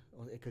 Ja,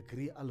 ek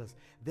agree alles.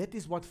 That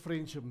is what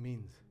friendship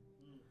means.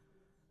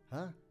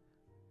 Huh?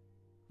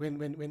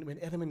 When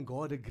Adam and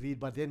God agreed,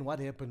 but then what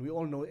happened? We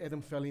all know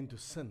Adam fell into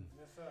sin.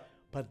 Yes, sir.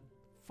 But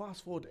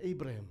fast forward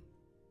Abraham.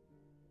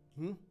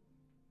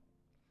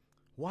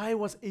 Why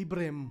was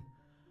Abraham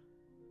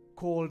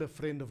called a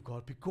friend of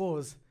God?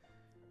 Because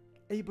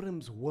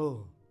Abraham's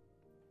will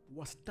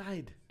was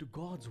tied to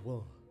God's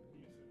will.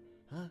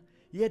 Huh?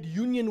 He had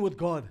union with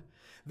God.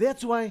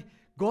 That's why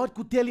God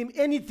could tell him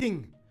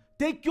anything.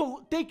 Take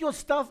your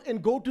stuff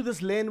and go to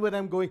this land where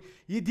I'm going.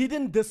 He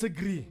didn't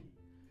disagree.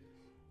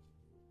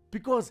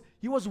 Because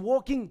he was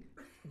walking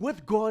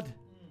with God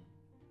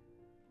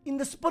in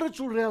the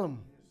spiritual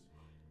realm.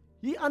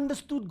 He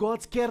understood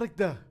God's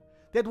character.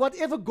 That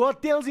whatever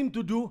God tells him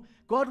to do,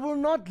 God will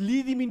not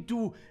lead him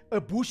into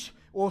a bush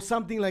or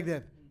something like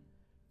that.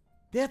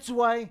 That's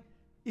why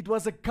it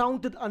was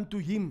accounted unto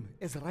him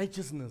as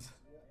righteousness.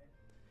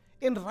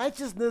 And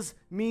righteousness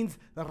means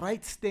the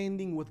right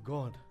standing with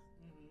God.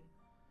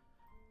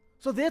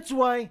 So that's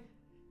why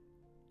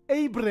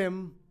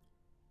Abraham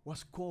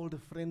was called a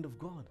friend of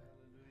God.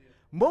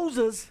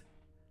 Moses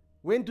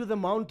went to the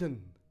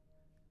mountain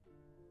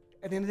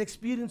and had an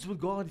experience with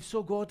God. He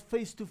saw God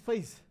face to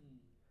face.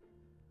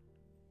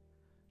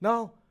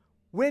 Now,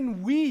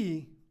 when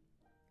we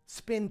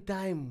spend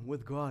time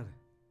with God,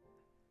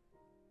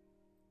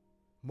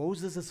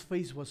 Moses'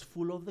 face was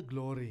full of the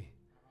glory.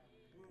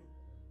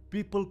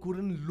 People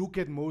couldn't look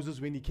at Moses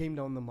when he came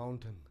down the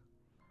mountain.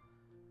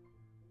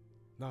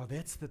 Now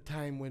that's the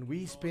time when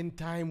we spend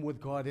time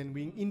with God and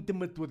we're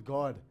intimate with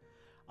God,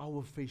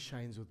 our face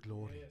shines with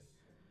glory. Yes.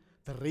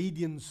 The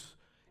radiance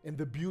and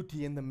the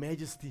beauty and the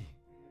majesty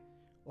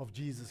of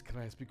Jesus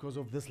Christ because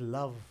of this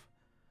love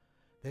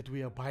that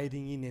we are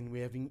abiding in and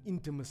we're having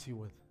intimacy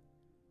with.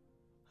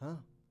 Huh?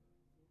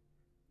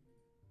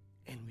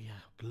 And we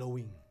are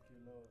glowing. Thank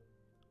you, Lord.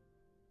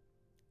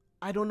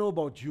 I don't know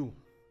about you,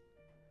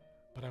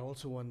 but I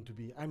also want to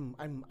be. I'm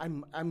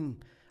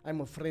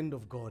a friend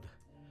of God.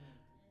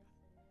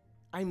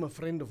 I'm a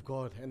friend of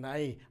God, and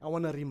I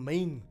want to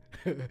remain.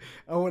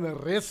 I want to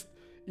rest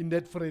in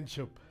that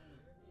friendship.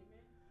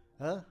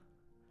 Huh?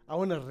 I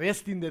want to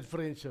rest in that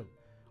friendship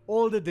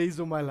all the days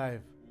of my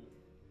life.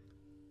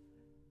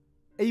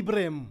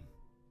 Abraham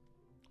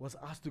was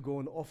asked to go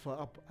and offer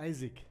up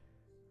Isaac.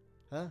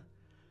 Huh?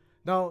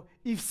 Now,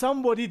 if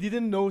somebody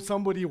didn't know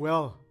somebody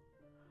well,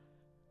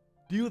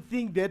 do you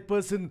think that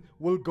person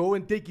will go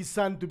and take his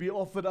son to be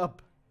offered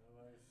up?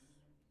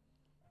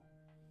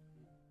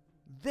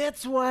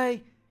 That's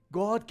why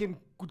God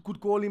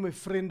could call him a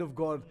friend of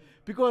God.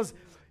 Because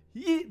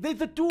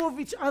the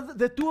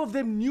two of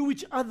them knew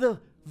each other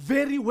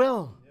very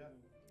well. Yeah.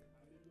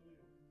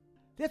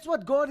 That's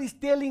what God is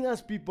telling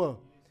us,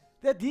 people.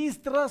 That He is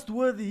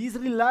trustworthy, He is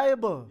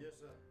reliable, Yes,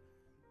 sir.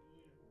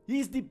 He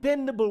is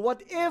dependable.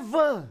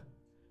 Whatever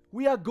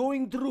we are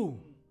going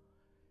through,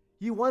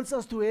 He wants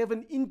us to have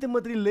an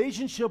intimate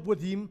relationship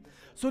with Him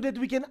so that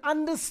we can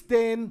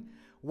understand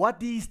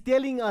what He is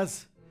telling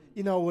us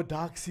in our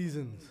dark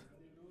seasons.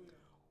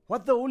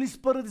 What the Holy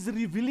Spirit is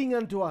revealing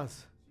unto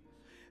us.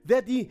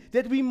 That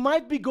we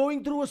might be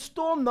going through a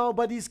storm now,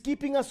 but He's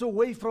keeping us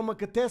away from a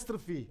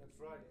catastrophe.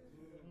 That's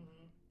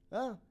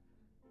right. Huh?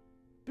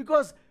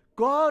 Because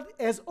God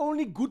has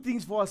only good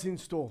things for us in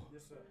store.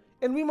 Yes, sir.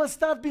 And we must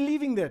start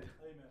believing that. Amen.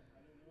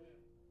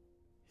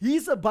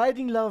 His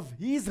abiding love,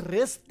 His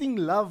resting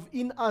love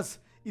in us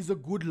is a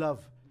good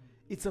love.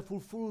 It's a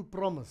fulfilled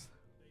promise.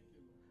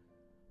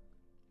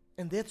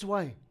 And that's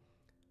why,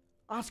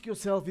 ask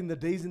yourself in the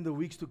days and the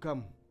weeks to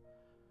come,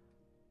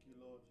 Thank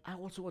you, Lord. I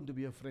also want to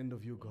be a friend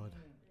of you, God.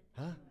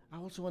 Huh? I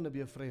also want to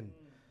be a friend.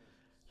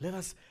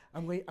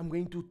 I'm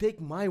going to take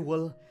my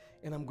will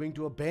and I'm going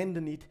to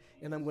abandon it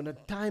and I'm going to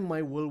tie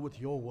my will with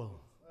your will.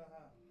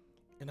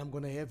 And I'm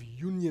going to have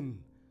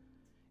union.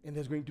 And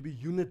there's going to be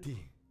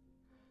unity.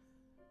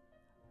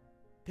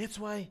 That's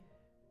why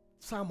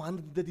Psalm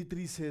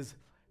 133 says,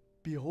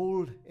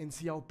 behold and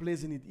see how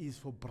pleasant it is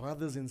for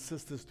brothers and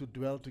sisters to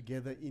dwell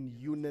together in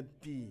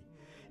unity.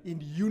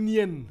 In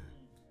union.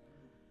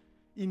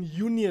 In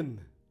union.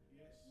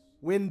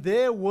 When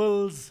their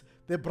wills,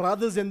 the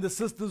brothers and the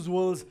sisters'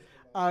 wills,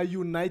 are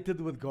united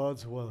with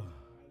God's will.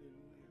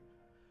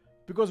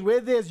 Because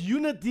where there's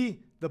unity,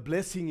 the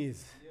blessing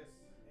is.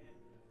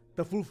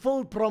 The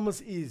fulfilled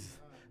promise is.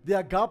 The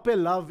agape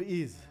love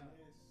is.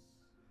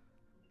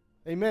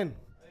 Amen.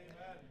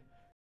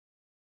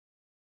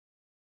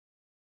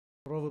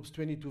 Proverbs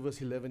 22 verse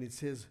 11, it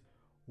says,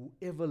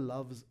 whoever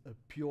loves a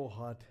pure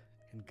heart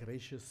and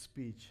gracious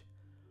speech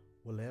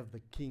will have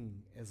the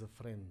king as a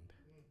friend.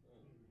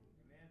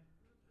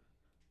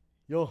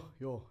 Yo.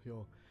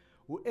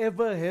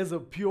 Whoever has a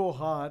pure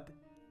heart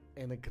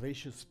and a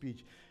gracious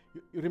speech.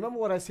 You remember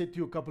what I said to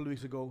you a couple of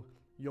weeks ago?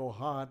 Your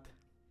heart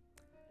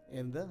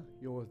and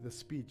the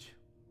speech.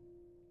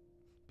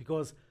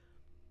 Because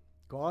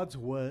God's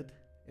word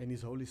and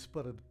His Holy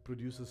Spirit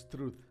produces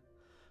truth.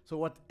 So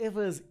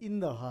whatever is in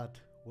the heart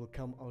will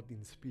come out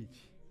in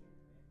speech.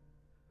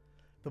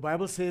 The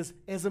Bible says,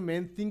 as a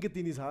man thinketh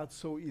in his heart,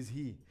 so is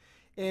he.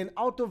 And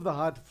out of the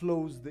heart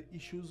flows the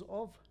issues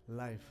of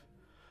life.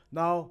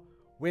 Now,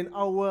 when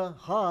our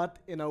heart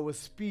and our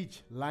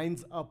speech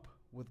lines up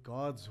with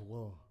God's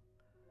will,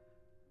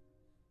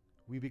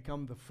 we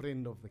become the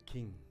friend of the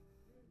King.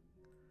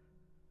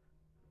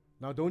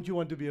 Now, don't you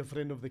want to be a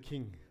friend of the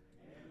King?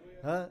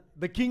 Huh?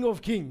 The King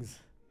of Kings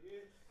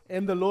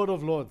and the Lord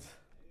of Lords.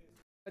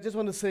 I just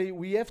want to say,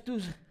 we have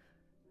to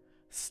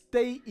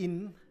stay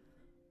in,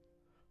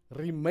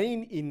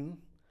 remain in,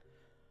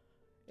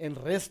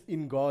 and rest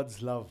in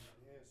God's love.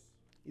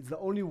 It's the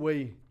only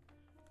way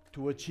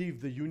to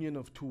achieve the union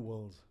of two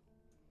worlds.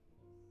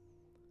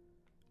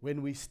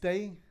 When we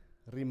stay,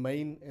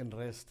 remain, and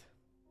rest,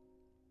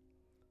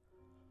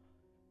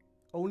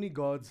 only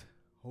God's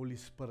Holy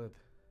Spirit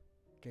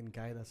can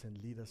guide us and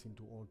lead us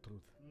into all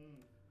truth.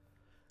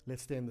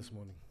 Let's stand this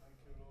morning.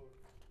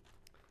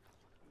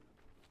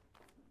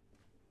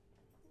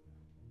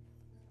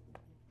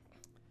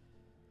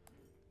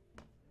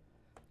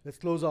 Let's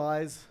close our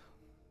eyes.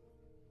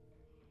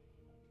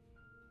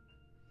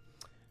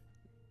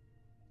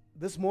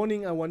 This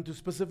morning I want to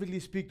specifically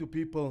speak to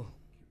people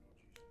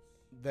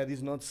that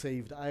is not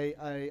saved.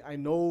 I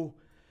know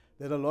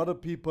that a lot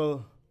of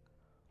people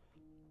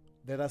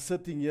that are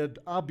sitting here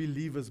are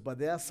believers, but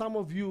there are some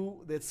of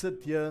you that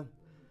sit here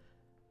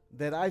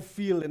that I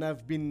feel, and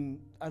I've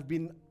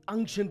been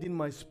unctioned in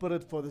my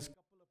spirit for this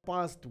couple of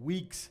past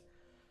weeks.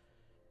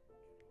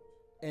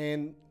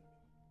 And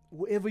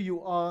whoever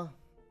you are,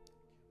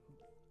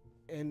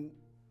 and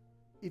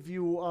if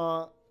you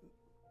are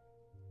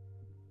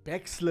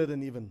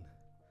backslidden even,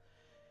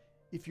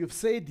 if you've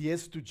said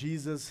yes to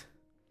Jesus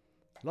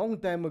long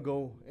time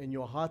ago and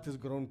your heart has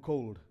grown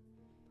cold,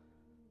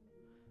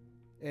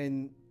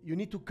 and you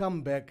need to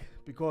come back,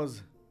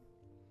 because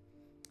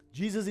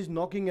Jesus is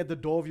knocking at the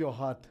door of your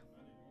heart.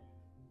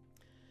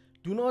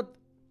 Do not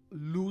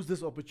lose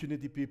this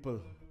opportunity, people.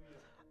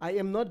 I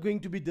am not going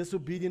to be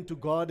disobedient to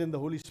God and the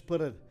Holy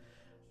Spirit,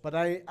 but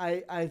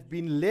I've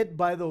been led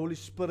by the Holy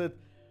Spirit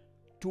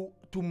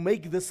to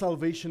make the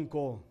salvation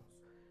call.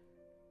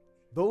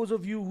 Those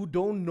of you who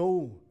don't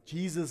know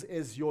Jesus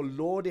as your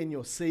Lord and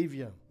your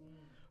Savior,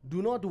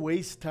 do not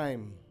waste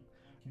time.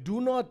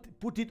 Do not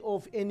put it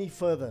off any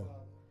further.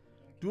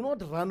 Do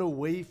not run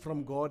away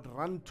from God.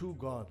 Run to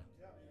God.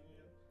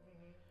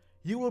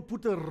 He will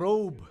put a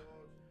robe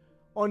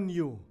on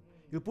you.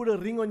 He'll put a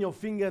ring on your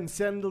finger and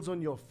sandals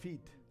on your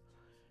feet.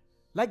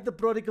 Like the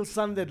prodigal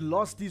son that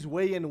lost his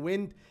way and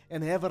went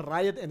and had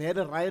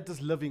a riotous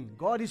living.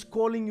 God is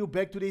calling you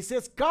back today. He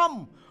says,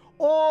 come,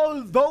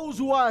 all those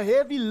who are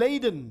heavy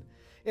laden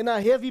and are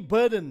heavy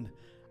burdened,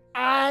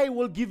 I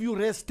will give you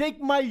rest.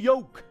 Take my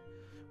yoke.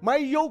 My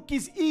yoke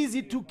is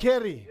easy to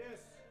carry.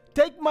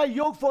 Take my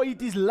yoke, for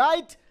it is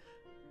light,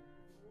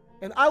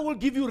 and I will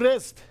give you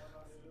rest.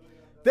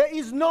 There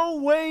is no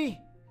way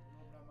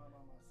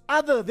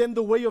other than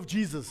the way of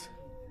Jesus.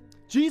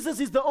 Jesus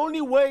is the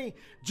only way.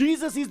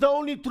 Jesus is the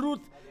only truth.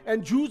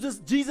 And Jesus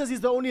is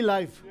the only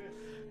life.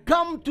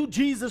 Come to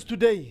Jesus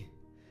today.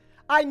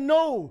 I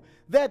know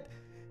that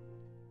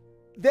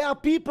there are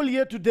people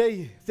here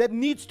today that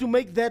needs to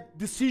make that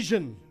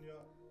decision.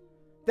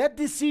 That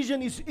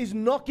decision is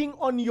knocking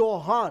on your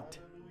heart.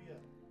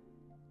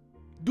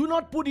 Do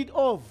not put it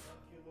off.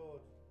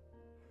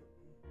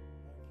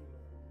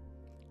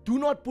 Do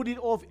not put it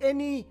off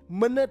any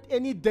minute,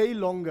 any day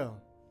longer.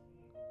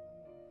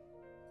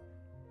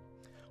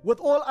 With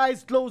all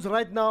eyes closed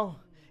right now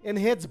and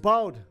heads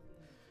bowed,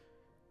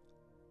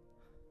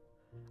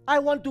 I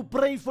want to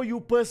pray for you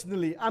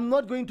personally. I'm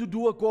not going to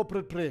do a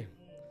corporate prayer.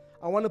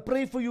 I want to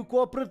pray for you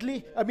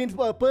personally,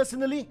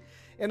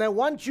 And I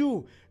want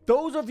you,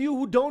 those of you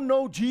who don't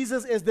know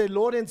Jesus as their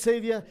Lord and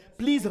Savior,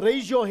 please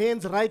raise your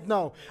hands right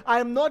now. I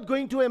am not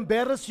going to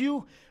embarrass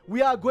you.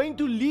 We are going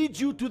to lead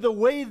you to the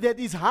way that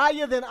is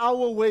higher than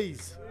our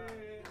ways.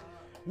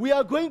 We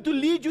are going to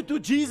lead you to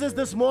Jesus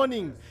this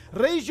morning.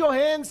 Raise your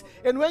hands,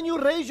 and when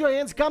you raise your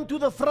hands, come to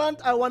the front.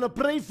 I want to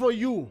pray for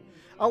you.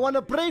 I want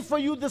to pray for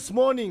you this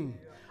morning.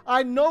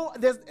 I know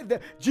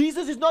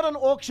Jesus is not an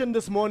auction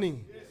this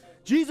morning.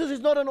 Jesus is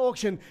not an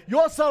auction.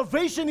 Your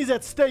salvation is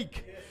at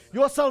stake.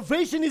 Your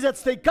salvation is at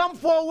stake. Come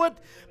forward,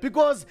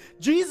 because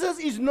Jesus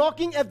is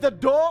knocking at the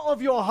door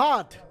of your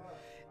heart,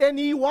 and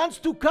He wants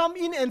to come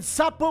in and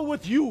supper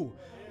with you.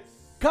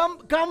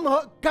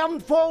 Come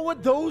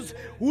forward, those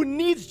who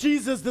needs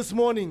Jesus this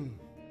morning.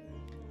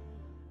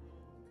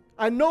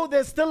 I know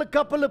there's still a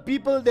couple of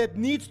people that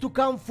needs to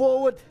come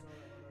forward,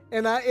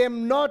 and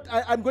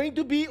I'm going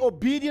to be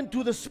obedient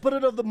to the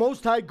Spirit of the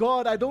Most High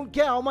God. I don't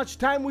care how much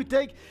time we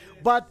take,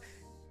 but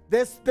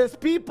there's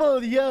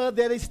people here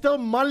that is still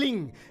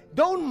mulling.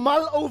 Don't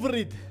mull over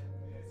it.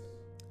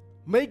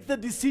 Make the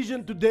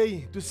decision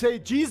today to say,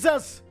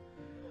 Jesus,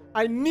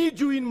 I need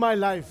you in my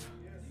life.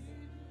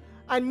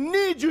 I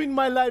need you in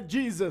my life,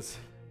 Jesus.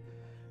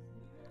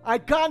 I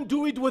can't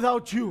do it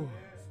without you.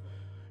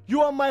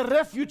 You are my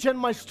refuge and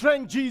my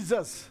strength,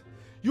 Jesus.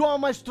 You are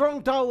my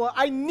strong tower.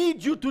 I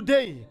need you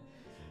today.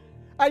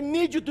 I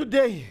need you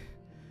today.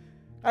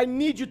 I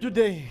need you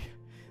today.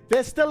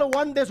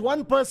 There's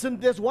one person.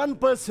 I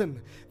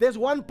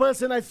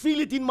feel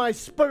it in my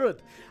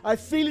spirit. I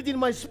feel it in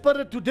my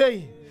spirit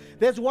today.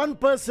 There's one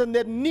person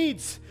that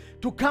needs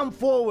to come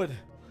forward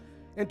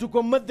and to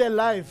commit their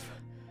life.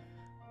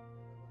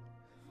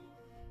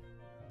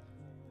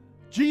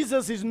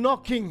 Jesus is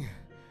knocking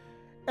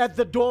at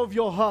the door of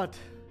your heart.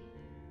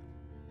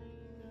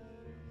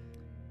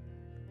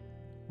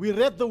 We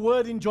read the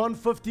word in John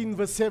 15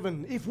 verse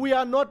 7. If we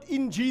are not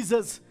in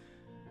Jesus,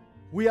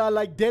 we are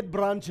like dead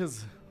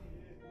branches.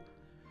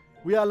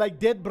 We are like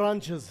dead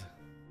branches.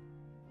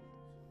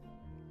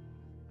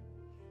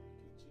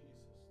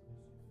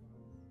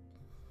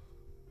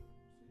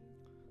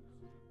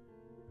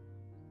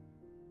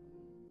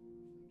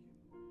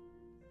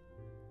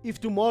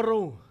 If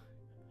tomorrow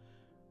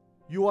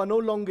you are no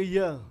longer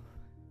here,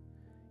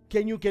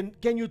 can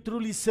you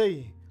truly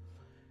say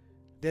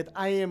that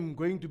I am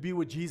going to be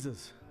with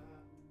Jesus?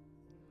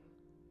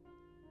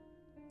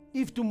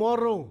 If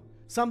tomorrow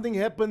something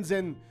happens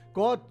and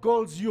God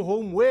calls you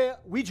home,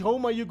 which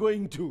home are you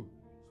going to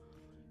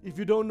if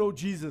you don't know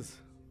Jesus?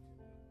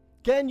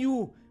 Can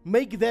you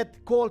make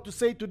that call to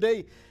say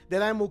today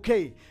that I'm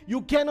okay?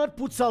 You cannot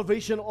put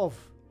salvation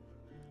off.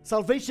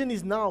 Salvation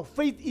is now.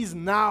 Faith is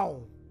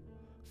now.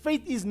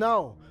 Faith is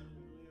now.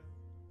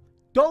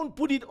 Don't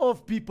put it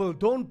off, people.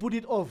 Don't put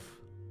it off.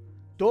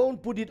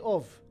 Don't put it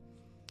off.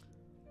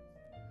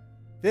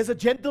 There's a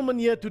gentleman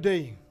here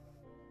today.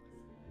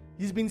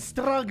 He's been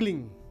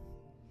struggling.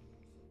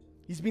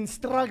 He's been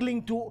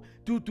struggling to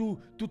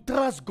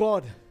trust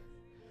God,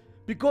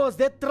 because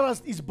that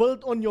trust is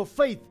built on your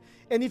faith.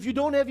 And if you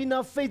don't have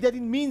enough faith, that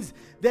it means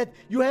that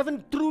you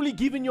haven't truly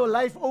given your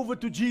life over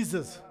to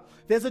Jesus.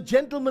 There's a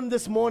gentleman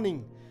this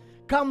morning.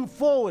 Come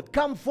forward,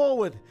 come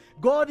forward.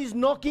 God is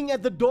knocking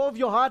at the door of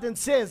your heart and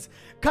says,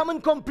 come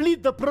and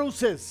complete the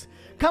process.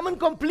 Come and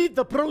complete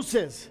the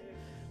process.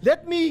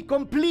 Let me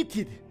complete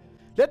it.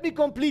 Let me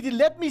complete it.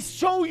 Let me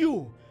show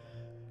you.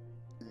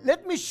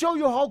 Let me show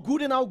you how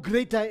good and how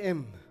great I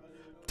am.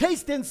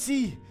 Taste and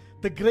see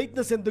the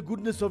greatness and the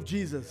goodness of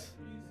Jesus.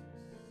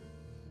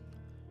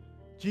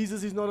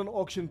 Jesus is not an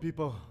auction,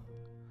 people.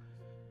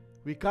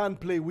 We can't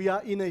play. We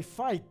are in a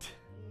fight.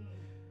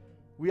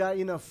 We are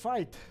in a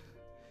fight.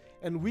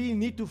 And we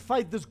need to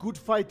fight this good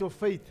fight of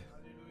faith.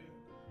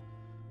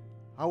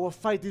 Our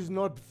fight is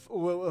not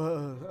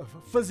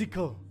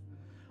physical.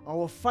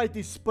 Our fight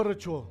is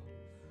spiritual.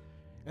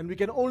 And we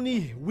can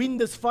only win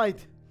this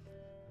fight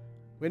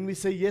when we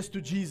say yes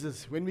to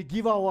Jesus, when we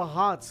give our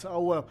hearts,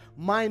 our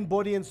mind,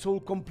 body, and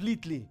soul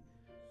completely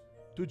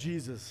to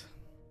Jesus.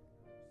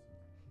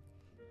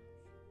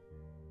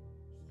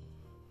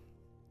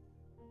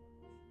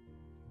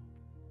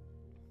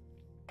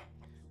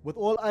 With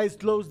all eyes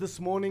closed this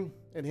morning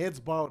and heads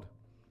bowed,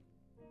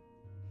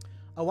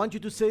 I want you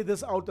to say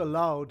this out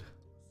aloud.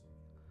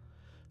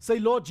 Say,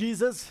 Lord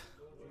Jesus,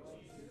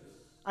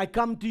 I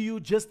come to you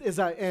just as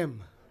I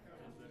am.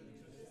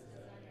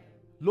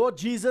 Lord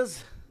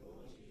Jesus,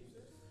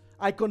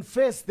 I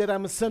confess that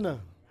I'm a sinner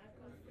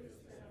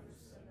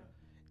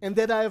and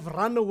that I have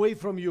run away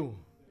from you.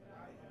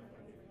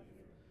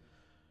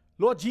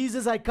 Lord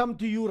Jesus, I come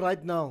to you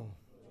right now.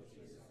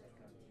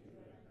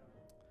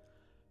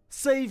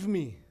 Save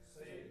me.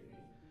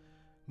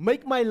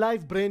 Make my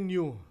life brand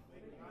new.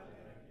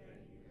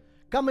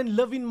 Come and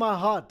live in my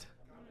heart.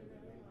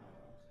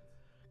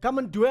 Come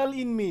and dwell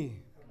in me.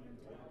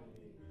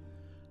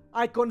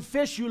 I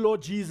confess you,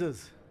 Lord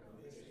Jesus,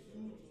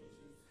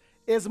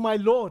 as my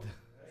Lord,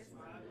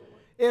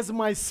 as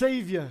my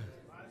Savior,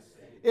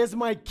 as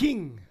my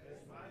King,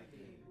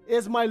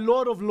 as my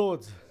Lord of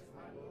Lords.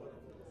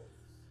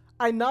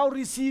 I now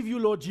receive you,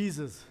 Lord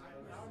Jesus,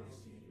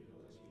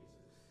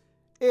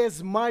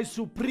 as my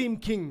supreme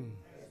King.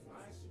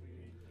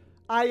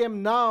 I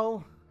am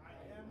now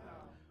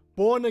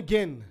born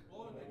again.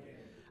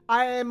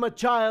 I am a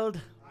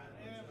child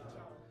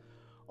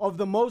of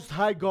the Most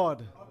High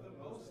God.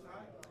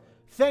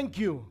 Thank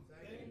you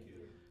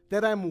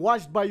that I'm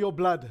washed by your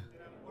blood,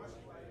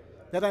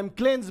 that I'm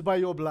cleansed by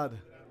your blood.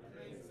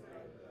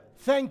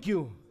 Thank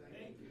you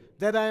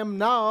that I am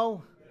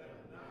now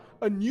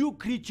a new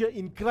creature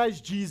in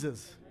Christ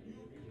Jesus.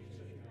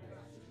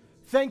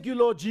 Thank you,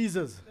 Lord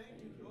Jesus,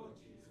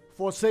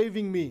 for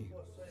saving me.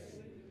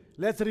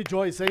 Let's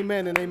rejoice.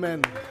 Amen and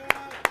amen. Thank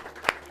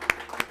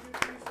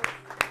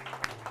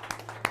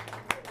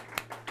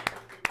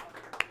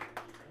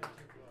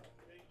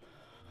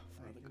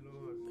you,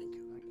 Lord.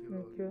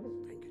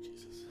 Thank you,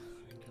 Jesus.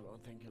 Thank you, Lord.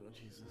 Thank you, Lord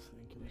Jesus.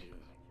 Thank you,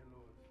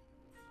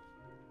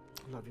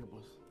 Lord. Love you,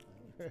 boss.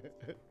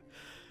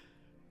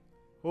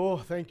 Oh,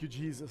 thank you,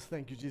 Jesus.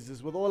 Thank you,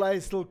 Jesus. With all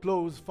eyes still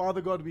closed, Father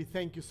God, we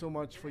thank you so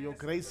much for your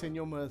grace and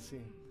your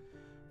mercy.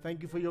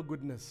 Thank you for your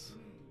goodness.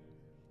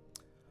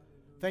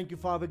 Thank you,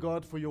 Father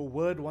God, for your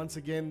word once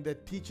again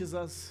that teaches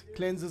us,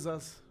 cleanses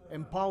us,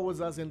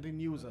 empowers us, and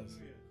renews us.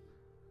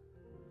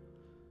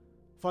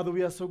 Father,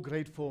 we are so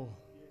grateful.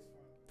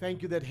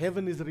 Thank you that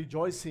heaven is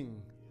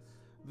rejoicing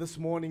this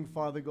morning,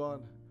 Father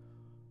God,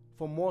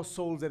 for more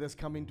souls that has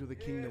come into the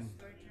kingdom.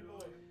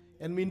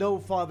 And we know,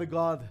 Father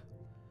God,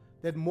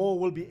 that more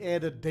will be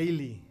added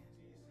daily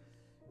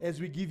as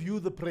we give you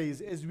the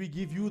praise, as we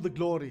give you the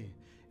glory,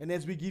 and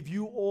as we give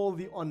you all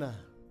the honor.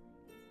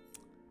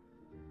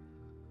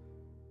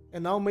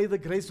 And now may the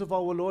grace of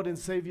our Lord and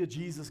Savior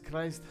Jesus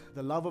Christ,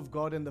 the love of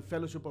God, and the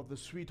fellowship of the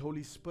sweet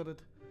Holy Spirit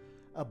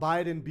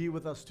abide and be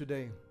with us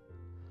today.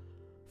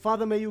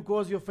 Father, may you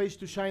cause your face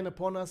to shine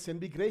upon us and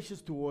be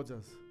gracious towards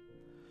us.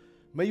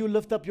 May you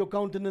lift up your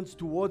countenance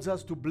towards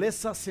us to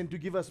bless us and to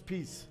give us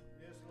peace.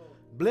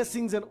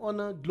 Blessings and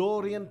honor,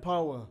 glory and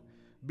power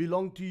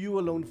belong to you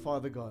alone,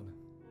 Father God.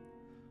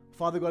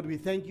 Father God, we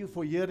thank you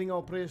for hearing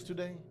our prayers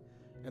today,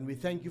 and we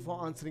thank you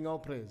for answering our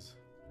prayers.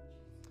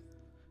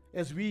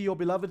 As we, your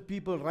beloved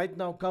people, right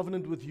now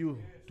covenant with you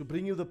to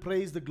bring you the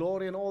praise, the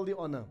glory, and all the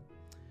honor,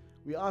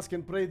 we ask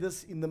and pray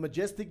this in the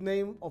majestic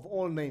name of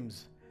all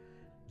names,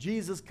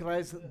 Jesus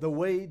Christ the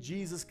way,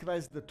 Jesus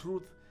Christ the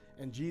truth,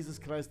 and Jesus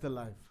Christ the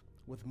life,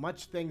 with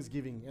much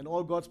thanksgiving. And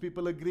all God's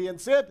people agree and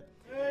said,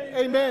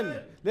 Amen.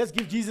 Let's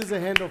give Jesus a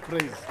hand of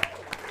praise.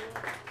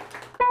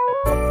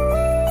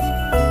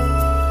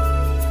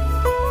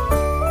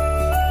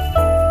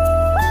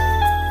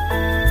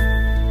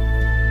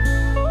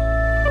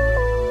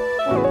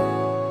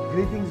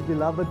 Greetings,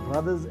 beloved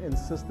brothers and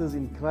sisters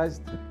in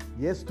Christ.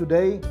 Yes,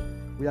 today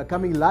we are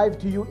coming live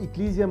to you,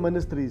 Ecclesia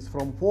Ministries,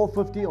 from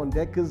 450 on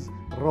Deckers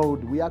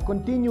Road. We are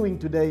continuing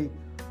today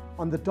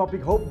on the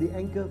topic, Hope, the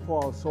Anchor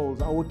for Our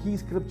Souls. Our key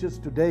scriptures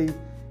today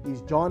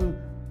is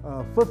John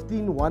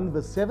 15, 1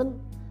 verse 7,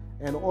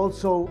 and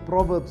also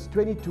Proverbs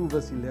 22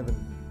 verse 11.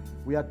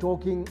 We are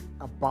talking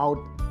about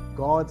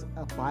God's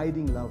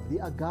abiding love,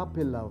 the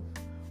agape love.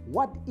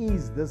 What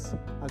is this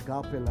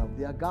agape love?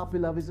 The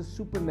agape love is a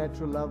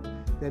supernatural love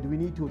that we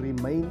need to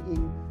remain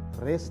in,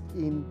 rest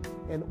in,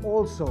 and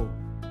also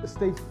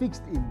stay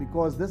fixed in,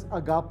 because this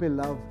agape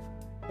love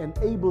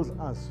enables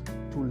us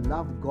to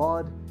love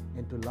God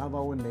and to love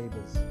our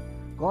neighbors.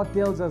 God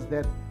tells us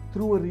that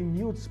through a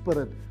renewed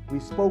spirit,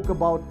 we spoke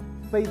about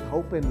faith,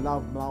 hope, and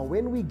love. Now,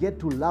 when we get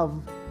to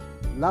love,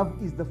 love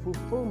is the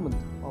fulfillment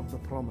of the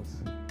promise.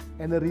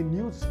 And a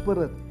renewed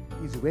spirit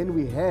is when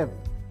we have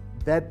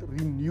that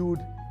renewed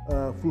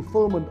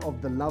fulfillment of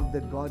the love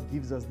that God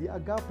gives us, the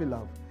agape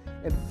love.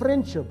 And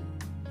friendship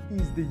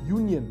is the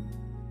union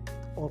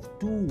of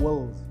two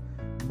wills,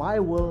 my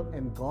will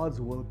and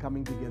God's will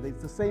coming together.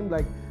 It's the same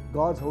like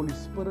God's Holy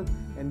Spirit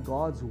and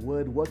God's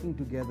Word working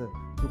together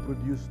to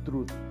produce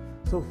truth.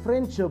 So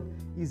friendship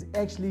is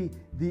actually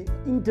the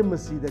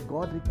intimacy that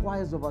God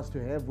requires of us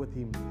to have with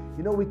Him.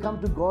 You know, we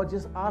come to God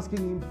just asking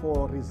Him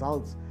for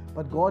results,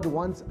 but God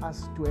wants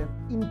us to have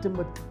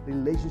intimate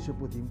relationship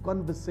with Him,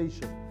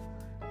 conversation.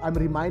 I'm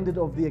reminded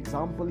of the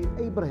example in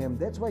Abraham.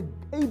 That's why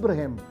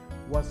Abraham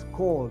was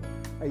called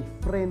a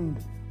friend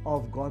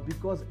of God,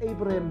 because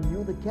Abraham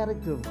knew the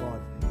character of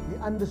God. He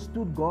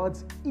understood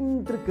God's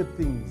intricate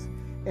things.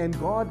 And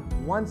God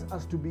wants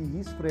us to be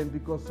His friend,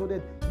 because so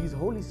that His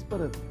Holy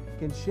Spirit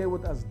can share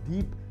with us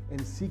deep and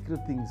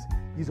secret things.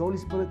 His Holy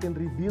Spirit can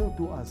reveal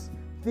to us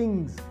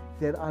things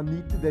that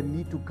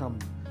need to come.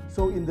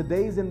 So in the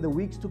days and the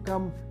weeks to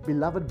come,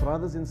 beloved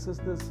brothers and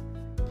sisters,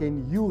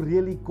 can you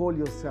really call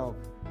yourself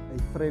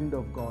a friend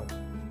of God?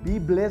 Be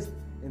blessed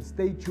and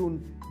stay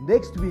tuned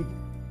next week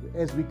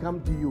as we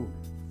come to you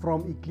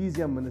from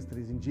Ecclesia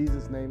Ministries. In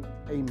Jesus' name,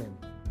 amen.